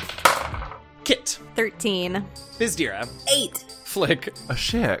 Kit. 13. Bizdira. 8. Flick. A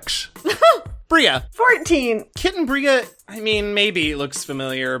shiksh. Bria. 14. Kit and Bria, I mean, maybe it looks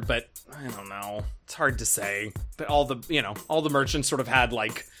familiar, but I don't know. It's hard to say. But all the merchants sort of had,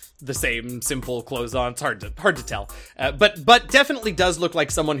 like, the same simple clothes on. It's hard to tell. But definitely does look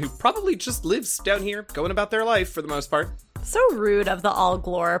like someone who probably just lives down here, going about their life for the most part. So rude of the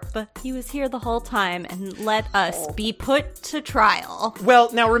Allglorp. He was here the whole time and let us be put to trial.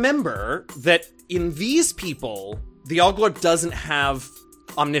 Well, now remember that in these people, the Allglorp doesn't have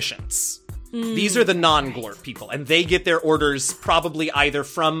omniscience. These are the non-Glorp people, and they get their orders probably either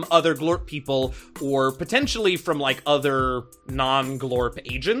from other Glorp people or potentially from, like, other non-Glorp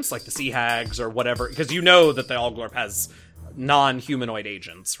agents, like the Sea Hags or whatever, because you know that the Allglorp has non-humanoid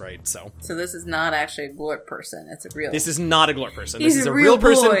agents, right? So this is not actually a Glorp person. It's a real... This is not a Glorp person. He's This is a real real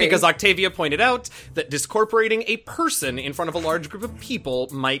person boy. because Octavia pointed out that discorporating a person in front of a large group of people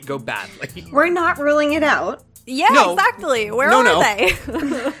might go badly. We're not ruling it out. Yeah, No. Exactly. Where No. are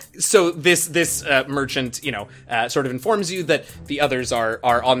they? So this merchant, sort of informs you that the others are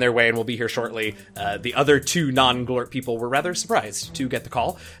on their way and will be here shortly. The other two non-Glorp people were rather surprised to get the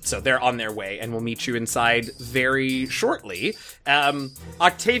call, so they're on their way and will meet you inside very shortly.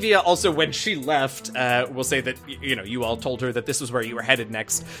 Octavia also, when she left, will say that, you all told her that this was where you were headed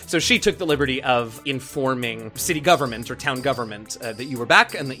next, so she took the liberty of informing city government or town government that you were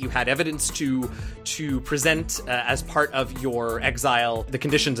back and that you had evidence to present as part of your exile, the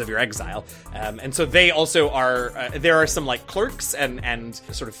conditions of your exile. And so they also are, there are some, like, clerks and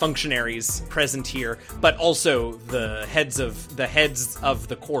sort of functionaries present here, but also the heads of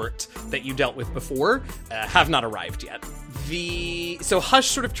the court that you dealt with before have not arrived yet. So Hush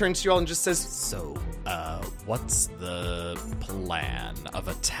sort of turns to you all and just says, So, what's the plan of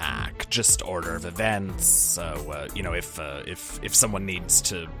attack? Just order of events? So, if someone needs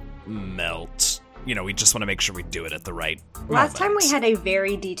to melt, we just want to make sure we do it at the right Last time moment. we had a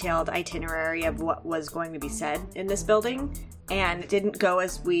very detailed itinerary of what was going to be said in this building, and it didn't go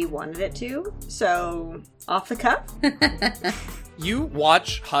as we wanted it to, so off the cuff. you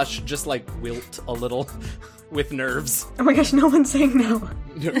watch Hush just, like, wilt a little with nerves. Oh my gosh, no one's saying no.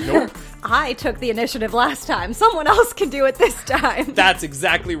 Nope. I took the initiative last time. Someone else can do it this time. That's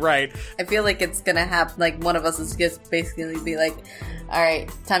exactly right. I feel like it's gonna happen, like, one of us is just basically be like,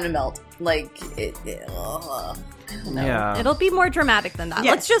 alright, time to melt. Like, Yeah. It'll be more dramatic than that.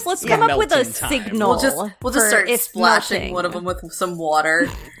 Yeah. Let's come up with a Melting time. signal. We'll just for start if splashing melting. one of them with some water.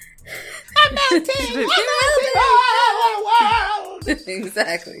 I'm melting!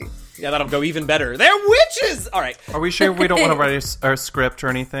 Exactly. Yeah, that'll go even better. They're witches! All right. Are we sure we don't want to write our script or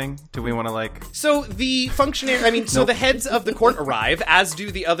anything? Do we want to, like... So the the heads of the court arrive, as do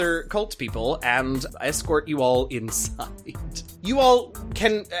the other cult people, and escort you all inside. You all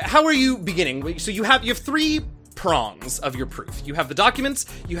can... How are you beginning? So you have 3 prongs of your proof. You have the documents,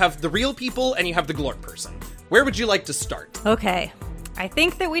 you have the real people, and you have the Glorp person. Where would you like to start? Okay. I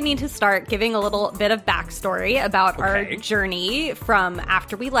think that we need to start giving a little bit of backstory about our journey from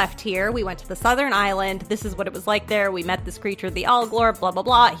after we left here. We went to the Southern Island. This is what it was like there. We met this creature, the Allglorp, blah, blah,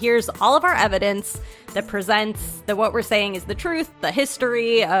 blah. Here's all of our evidence that presents that what we're saying is the truth, the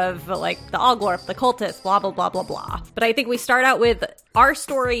history of, like, the Allglorp, the cultists, blah, blah, blah, blah, blah. But I think we start out with our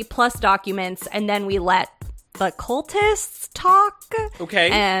story plus documents, and then we let the cultists talk.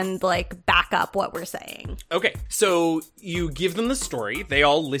 Okay. And, like, back up what we're saying. Okay, so you give them the story. They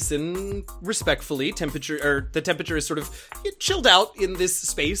all listen respectfully. The temperature is sort of chilled out in this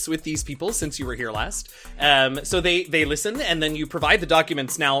space with these people since you were here last. So they listen, and then you provide the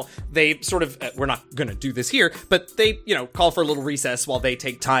documents. Now, they sort of, we're not going to do this here, but they, call for a little recess while they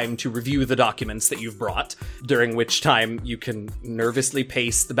take time to review the documents that you've brought, during which time you can nervously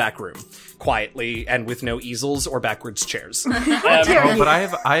pace the back room quietly and with no easels or backwards chairs. Oh, but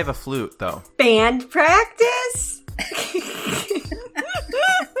I have a flute, though. Band practice?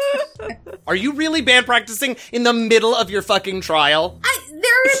 Are you really band practicing in the middle of your fucking trial?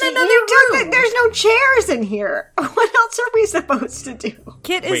 They're in another room. There's no chairs in here. What else are we supposed to do?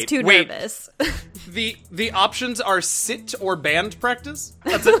 Kit is too nervous. The options are sit or band practice?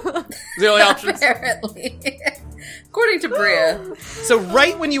 That's it? The only options? Apparently. According to Bria. So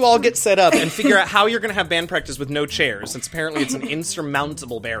right when you all get set up and figure out how you're going to have band practice with no chairs, since apparently it's an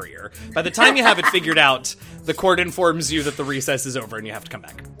insurmountable barrier, by the time you have it figured out, the court informs you that the recess is over and you have to come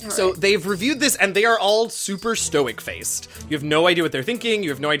back. Right. So they've reviewed this and they are all super stoic-faced. You have no idea what they're thinking. You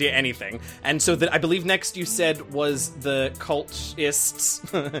have no idea anything. And so that I believe next you said was the cultists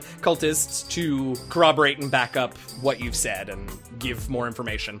to corroborate and back up what you've said and give more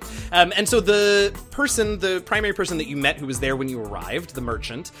information. And so the primary person that you met who was there when you arrived, the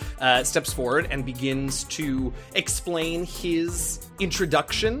merchant, steps forward and begins to explain his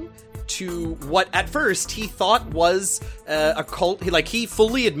introduction to what at first he thought was a cult. He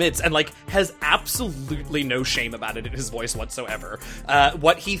fully admits and has absolutely no shame about it in his voice whatsoever.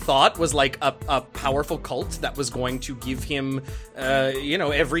 What he thought was a powerful cult that was going to give him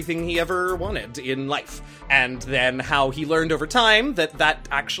everything he ever wanted in life. And then how he learned over time that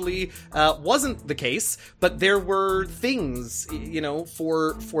actually wasn't the case, but there were things,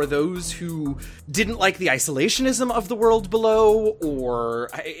 for those who didn't like the isolationism of the world below, or,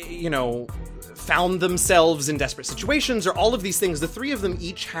 found themselves in desperate situations, or all of these things. The three of them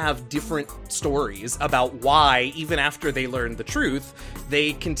each have different stories about why, even after they learned the truth,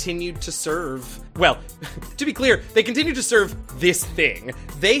 they continued to serve. Well, to be clear, they continue to serve this thing.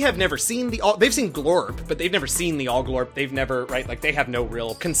 They have never seen they've seen Glorp, but they've never seen the All-Glorp. They've never, they have no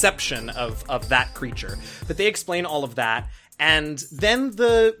real conception of that creature. But they explain all of that. And then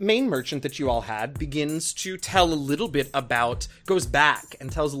the main merchant that you all had begins to tell a little bit goes back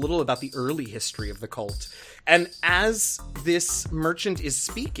and tells a little about the early history of the cult. And as this merchant is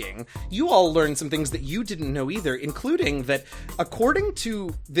speaking, you all learn some things that you didn't know either, including that, according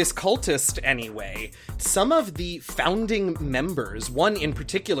to this cultist anyway, some of the founding members, one in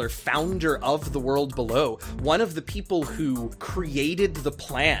particular, founder of the world below, one of the people who created the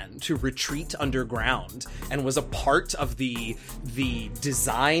plan to retreat underground and was a part of the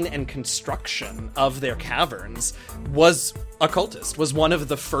design and construction of their caverns, was a cultist, was one of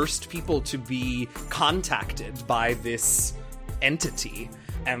the first people to be contacted by this entity.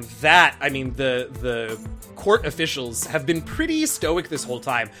 And that, the court officials have been pretty stoic this whole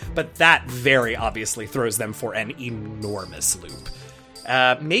time, but that very obviously throws them for an enormous loop.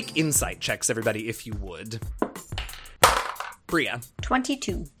 Make insight checks, everybody, if you would. Bria.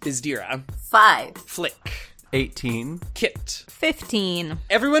 22. Bizdira. 5. Flick. 18. Kit. 15.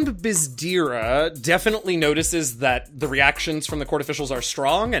 Everyone but Bizdira definitely notices that the reactions from the court officials are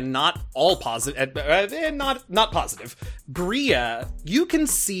strong and not all positive. Not positive. Bria, you can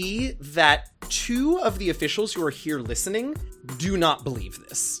see that 2 of the officials who are here listening do not believe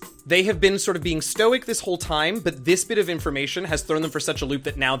this. They have been sort of being stoic this whole time, but this bit of information has thrown them for such a loop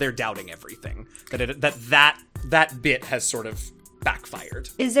that now they're doubting everything. That bit has sort of backfired.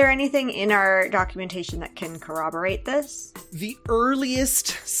 Is there anything in our documentation that can corroborate this? The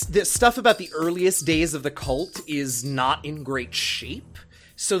stuff about the earliest days of the cult is not in great shape.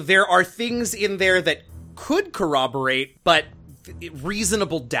 So there are things in there that could corroborate, but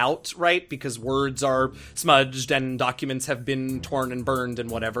reasonable doubt, right? Because words are smudged and documents have been torn and burned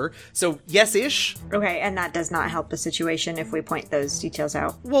and whatever. So yes-ish. Okay, and that does not help the situation if we point those details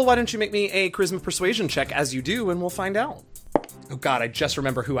out. Well, why don't you make me a charisma persuasion check as you do, and we'll find out. Oh god, I just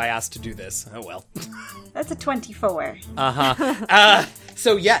remember who I asked to do this. Oh well. That's a 24.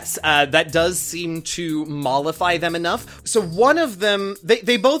 So yes, that does seem to mollify them enough. So one of them,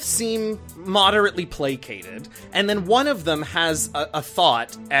 they both seem moderately placated, and then one of them has a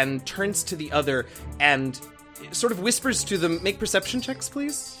thought and turns to the other and sort of whispers to them, make perception checks,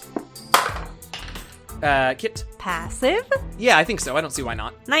 please. Kit? Passive? Yeah, I think so. I don't see why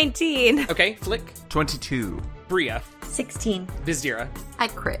not. 19. Okay, Flick? 22. Bria? 16. Bizdira. I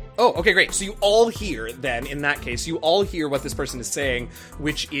crit. Oh, okay, great. So you all hear, then, in that case, you all hear what this person is saying,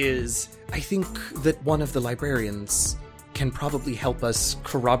 which is, I think that one of the librarians can probably help us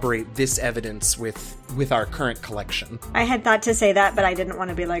corroborate this evidence with our current collection. I had thought to say that, but I didn't want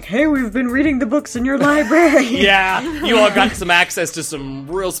to be like, hey, we've been reading the books in your library. Yeah, you all got some access to some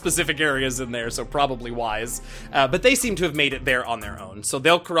real specific areas in there, so probably wise. But they seem to have made it there on their own, so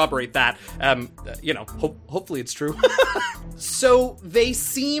they'll corroborate that. Hopefully it's true. So they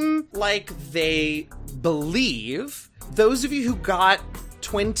seem like they believe, those of you who got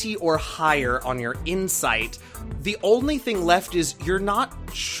 20 or higher on your insight, the only thing left is you're not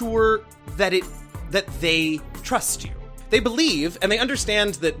sure that they trust you. They believe and they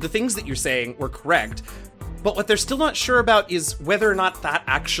understand that the things that you're saying were correct, but what they're still not sure about is whether or not that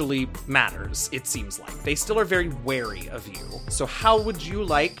actually matters, it seems like. They still are very wary of you. So how would you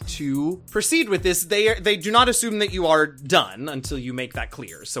like to proceed with this? They do not assume that you are done until you make that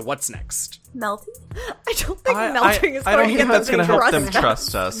clear. So what's next? Melty? I don't think melting is I going don't to think that's going to help them us.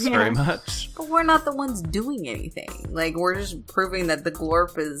 trust us very much. But we're not the ones doing anything. Like, we're just proving that the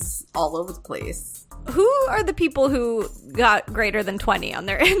glorp is all over the place. Who are the people who got greater than 20 on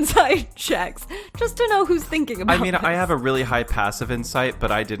their insight checks? Just to know who's thinking about I mean, this. I have a really high passive insight,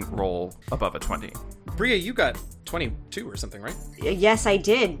 but I didn't roll above a 20. Bria, you got 22 or something, right? Yes, I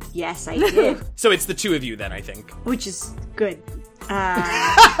did. Yes, I did. So it's the two of you then, I think. Which is good.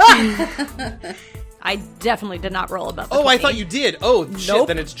 I definitely did not roll above the Oh, 20. I thought you did. Oh, shit, Nope.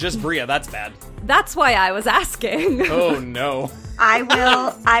 then it's just Bria. That's bad. That's why I was asking. Oh, no.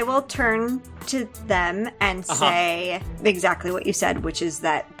 I will turn to them and say exactly what you said, which is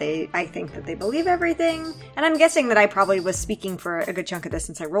that I think that they believe everything. And I'm guessing that I probably was speaking for a good chunk of this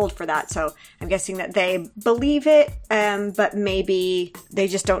since I rolled for that. So I'm guessing that they believe it, but maybe they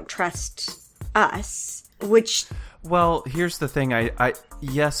just don't trust us, which... Well, here's the thing.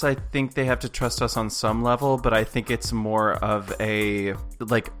 Yes, I think they have to trust us on some level, but I think it's more of a,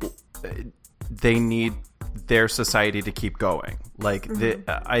 like, they need their society to keep going. Like,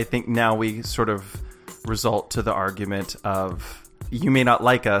 I think now we sort of result to the argument of, you may not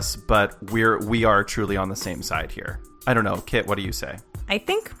like us, but we are truly on the same side here. I don't know. Kit, what do you say? I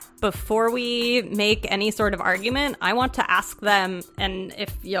think before we make any sort of argument, I want to ask them, and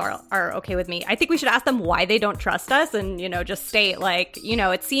if you are okay with me, I think we should ask them why they don't trust us and, just state, like,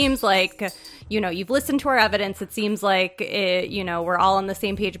 it seems like, you've listened to our evidence. It seems like, we're all on the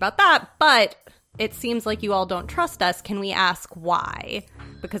same page about that, but it seems like you all don't trust us. Can we ask why?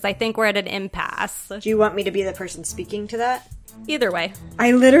 Because I think we're at an impasse. Do you want me to be the person speaking to that? Either way.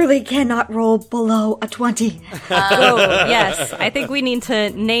 I literally cannot roll below a 20. Oh, yes. I think we need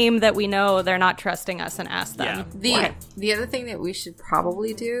to name that we know they're not trusting us and ask them. Yeah. The other thing that we should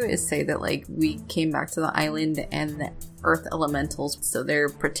probably do is say that, like, we came back to the island and the earth elementals, so their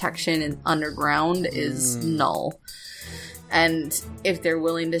protection and underground is null. And if they're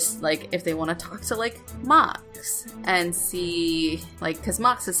willing to, like, if they want to talk to, like, Mox and see, like, because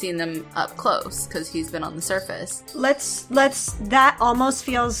Mox has seen them up close because he's been on the surface. That almost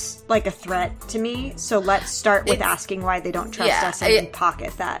feels like a threat to me. So let's start with asking why they don't trust us and then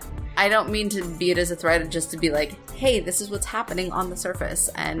pocket that. I don't mean to be it as a threat, just to be like, hey, this is what's happening on the surface.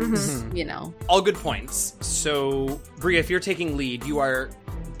 And, All good points. So, Bria, if you're taking lead, you are...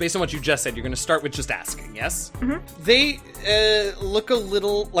 Based on what you just said, you're going to start with just asking, yes? Mm-hmm. They look a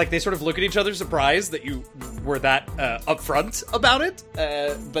little, like they sort of look at each other surprised that you were that upfront about it.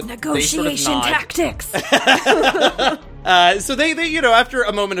 But negotiation they sort of nod. tactics. So they, after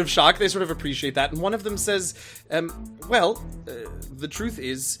a moment of shock, they sort of appreciate that. And one of them says, the truth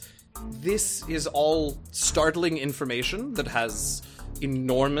is, this is all startling information that has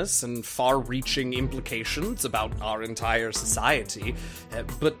enormous and far-reaching implications about our entire society,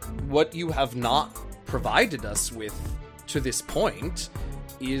 but what you have not provided us with to this point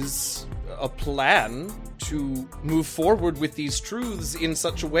is a plan to move forward with these truths in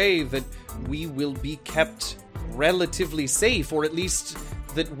such a way that we will be kept relatively safe, or at least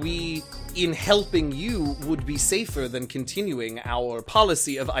that we, in helping you, would be safer than continuing our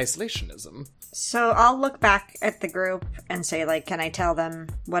policy of isolationism. So I'll look back at the group and say, like, can I tell them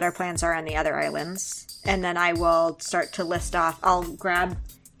what our plans are on the other islands? And then I will start to list off. I'll grab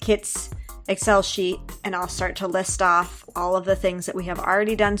Kit's Excel sheet and I'll start to list off all of the things that we have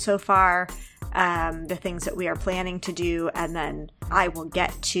already done so far, the things that we are planning to do, and then I will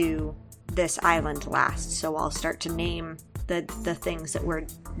get to this island last. So I'll start to name the things that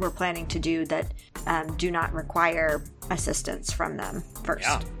we're planning to do that do not require assistance from them first.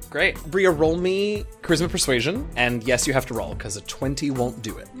 Yeah, great. Bria, roll me Charisma Persuasion, and yes, you have to roll, because a 20 won't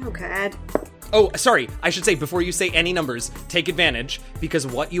do it. Oh, God. Oh, sorry, I should say, before you say any numbers, take advantage, because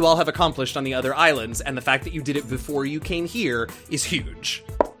what you all have accomplished on the other islands, and the fact that you did it before you came here, is huge.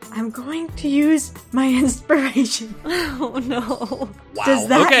 I'm going to use my inspiration. Oh, no. Wow. Does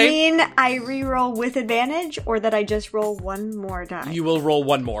that okay. mean I re-roll with advantage, or that I just roll one more die? You will roll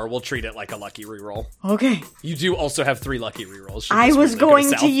one more. We'll treat it like a lucky reroll. Okay. You do also have 3 lucky rerolls. should I this was really go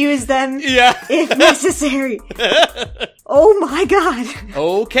going to south. use them Yeah. if necessary. Oh my god.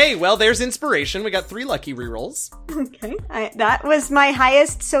 Okay, well, there's inspiration. We got 3 lucky rerolls. Okay. That was my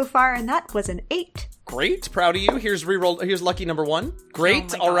highest so far, and that was an 8. Great, proud of you. Here's lucky number 1.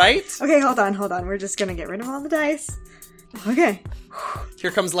 Great, Oh my all right. Okay, hold on. We're just gonna get rid of all the dice. Okay.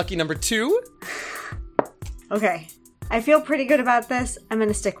 Here comes lucky number 2. Okay. I feel pretty good about this. I'm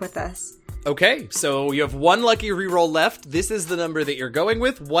gonna stick with this. Okay, so you have 1 lucky reroll left. This is the number that you're going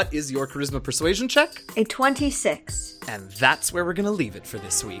with. What is your Charisma Persuasion check? A 26. And that's where we're going to leave it for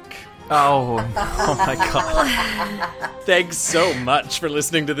this week. Oh my god. Thanks so much for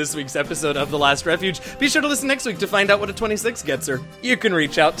listening to this week's episode of The Last Refuge. Be sure to listen next week to find out what a 26 gets her. You can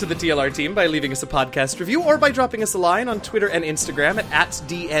reach out to the TLR team by leaving us a podcast review or by dropping us a line on Twitter and Instagram at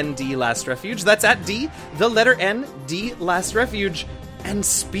 @DND Last Refuge. That's at D, the letter N, D Last Refuge. And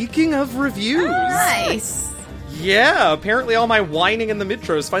speaking of reviews... Nice. Yeah, apparently all my whining in the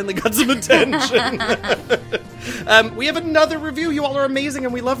metros finally got some attention. We have another review. You all are amazing,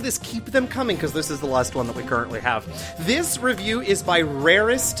 and we love this. Keep them coming, because this is the last one that we currently have. This review is by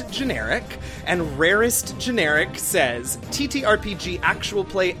Rarest Generic, and Rarest Generic says, TTRPG actual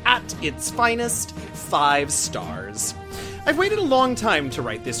play at its finest, 5 stars. I've waited a long time to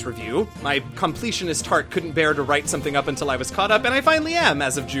write this review. My completionist heart couldn't bear to write something up until I was caught up, and I finally am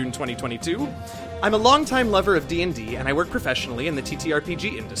as of June 2022. I'm a longtime lover of D&D, and I work professionally in the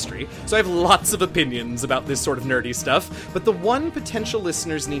TTRPG industry, so I have lots of opinions about this sort of nerdy stuff, but the one potential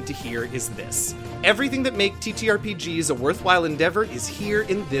listeners need to hear is this. Everything that makes TTRPGs a worthwhile endeavor is here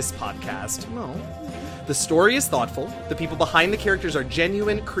in this podcast. No. The story is thoughtful, the people behind the characters are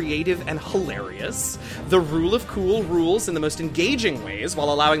genuine, creative, and hilarious. The Rule of Cool rules in the most engaging ways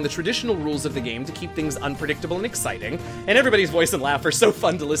while allowing the traditional rules of the game to keep things unpredictable and exciting. And everybody's voice and laugh are so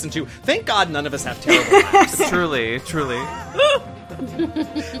fun to listen to. Thank God none of us have terrible laughs. Truly.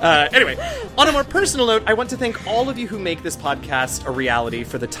 Anyway, on a more personal note, I want to thank all of you who make this podcast a reality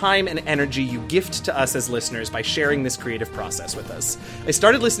for the time and energy you gift to us as listeners by sharing this creative process with us. I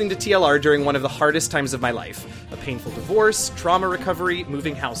started listening to TLR during one of the hardest times of my life. A painful divorce, trauma recovery,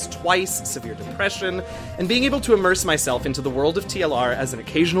 moving house twice, severe depression, and being able to immerse myself into the world of TLR as an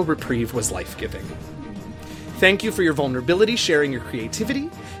occasional reprieve was life-giving. Thank you for your vulnerability, sharing your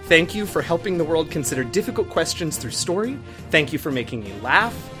creativity. Thank you for helping the world consider difficult questions through story. Thank you for making me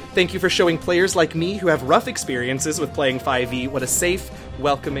laugh. Thank you for showing players like me who have rough experiences with playing 5e what a safe,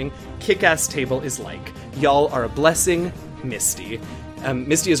 welcoming, kick-ass table is like. Y'all are a blessing, Misty.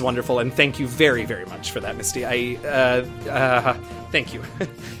 Misty is wonderful, and thank you very, very much for that, Misty. Thank you.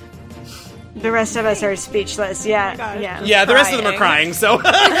 The rest of us are speechless. Yeah. Yeah, the rest of them are crying, so...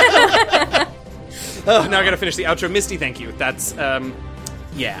 Oh, now I gotta finish the outro. Misty, thank you. That's,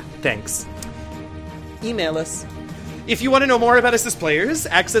 yeah, thanks. Email us. If you want to know more about us as players,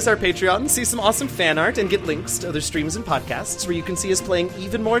 access our Patreon, see some awesome fan art, and get links to other streams and podcasts where you can see us playing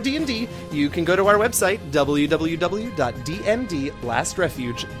even more D&D, you can go to our website,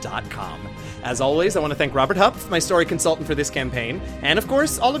 www.dndlastrefuge.com. As always, I want to thank Robert Hupf, my story consultant for this campaign, and of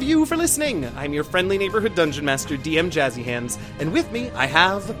course, all of you for listening. I'm your friendly neighborhood dungeon master, DM Jazzy Hands, and with me, I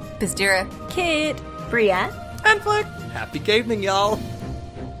have... Bizdira. Kit. Bria. And Flick. Happy gaming, y'all.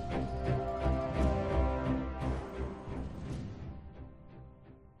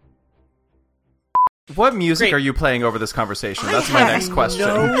 What music Great. are you playing over this conversation? That's my next question.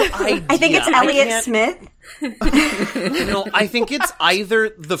 I think it's Elliott Smith. No, I think it's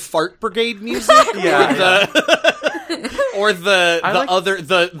either the Fart Brigade music or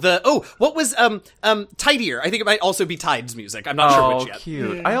what was Tidier. I think it might also be Tide's music. I'm not sure which yet.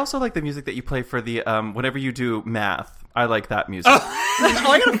 Cute. I also like the music that you play for the whenever you do math. I like that music. Oh,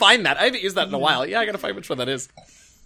 I gotta find that. I haven't used that in a while. Yeah, I gotta find which one that is.